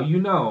 Okay, now you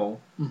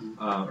know,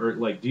 or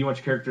like, do you want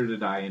your character to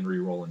die and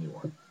re-roll a new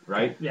one,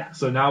 right? Yeah.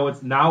 So now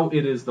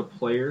it is the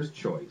player's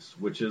choice,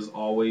 which is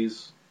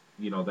always,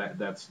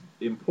 that's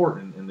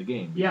important in the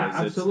game. Yeah,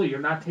 absolutely. You're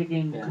not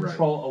taking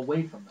control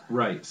away from that.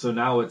 Right. So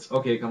now it's,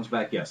 okay, it comes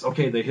back, yes.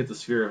 Okay, they hit the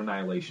sphere of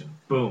annihilation.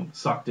 Boom,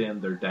 sucked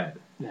in, they're dead.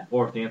 Yeah.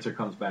 Or if the answer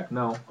comes back,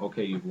 no,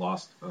 okay, you've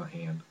lost a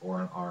hand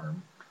or an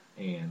arm,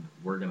 and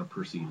we're going to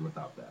proceed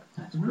without that,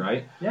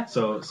 right? Yeah.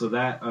 So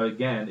that,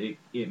 again,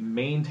 it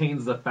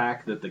maintains the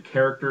fact that the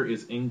character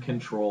is in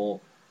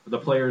control, the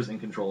player is in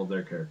control of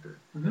their character,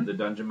 and the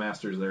Dungeon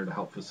Master is there to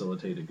help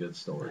facilitate a good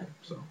story.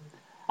 So,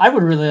 I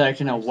would really like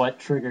to know what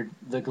triggered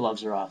the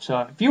gloves are off. So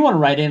if you want to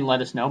write in,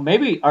 let us know.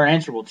 Maybe our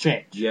answer will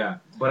change. Yeah,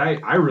 but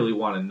I really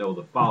want to know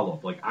the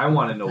follow-up. Like, I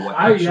want to know what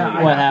actually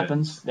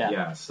happens.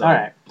 Yeah. So all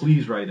right.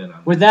 Please write in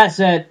on With that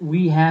said,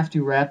 we have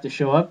to wrap the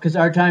show up because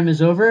our time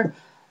is over.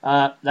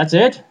 That's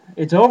it.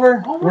 It's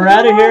over. We're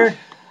out of here.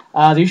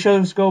 These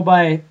shows go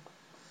by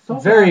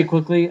very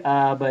quickly,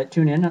 but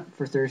tune in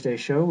for Thursday's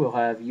show. We'll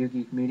have You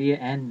Geek Media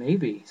and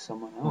maybe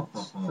someone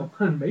else.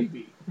 Someone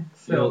maybe.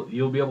 So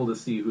you'll be able to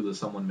see who the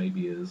someone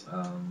maybe is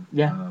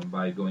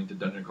by going to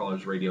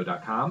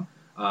DungeonCrawlersRadio.com.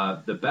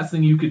 The best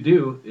thing you could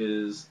do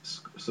is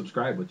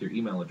subscribe with your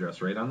email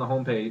address right on the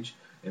homepage.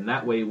 And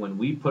that way, when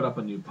we put up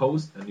a new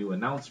post, a new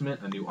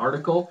announcement, a new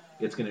article,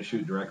 it's going to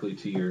shoot directly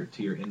to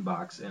your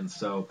inbox. And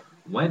so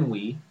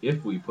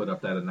if we put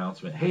up that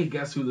announcement, hey,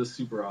 guess who this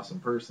super awesome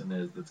person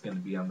is that's going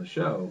to be on the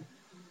show,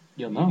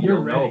 you'll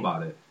know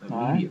about it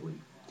immediately.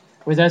 Right.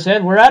 With that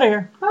said, we're out of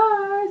here.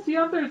 Bye. See you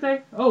on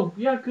Thursday. Oh,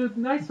 yeah, good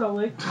night, Salt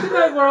Lake. Good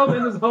night, world.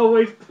 And as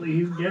always,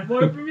 please get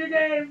more from your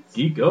games.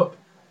 Geek up.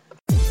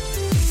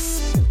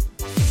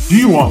 Do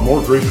you want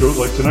more great shows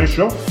like tonight's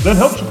show? Then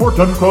help support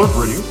Dungeon Crawlers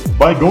Radio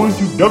by going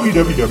to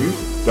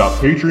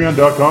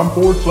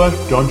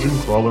www.patreon.com/Dungeon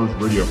Crawlers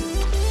Radio.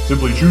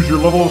 Simply choose your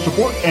level of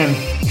support and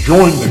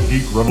join the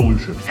Geek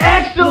Revolution.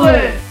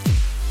 Excellent!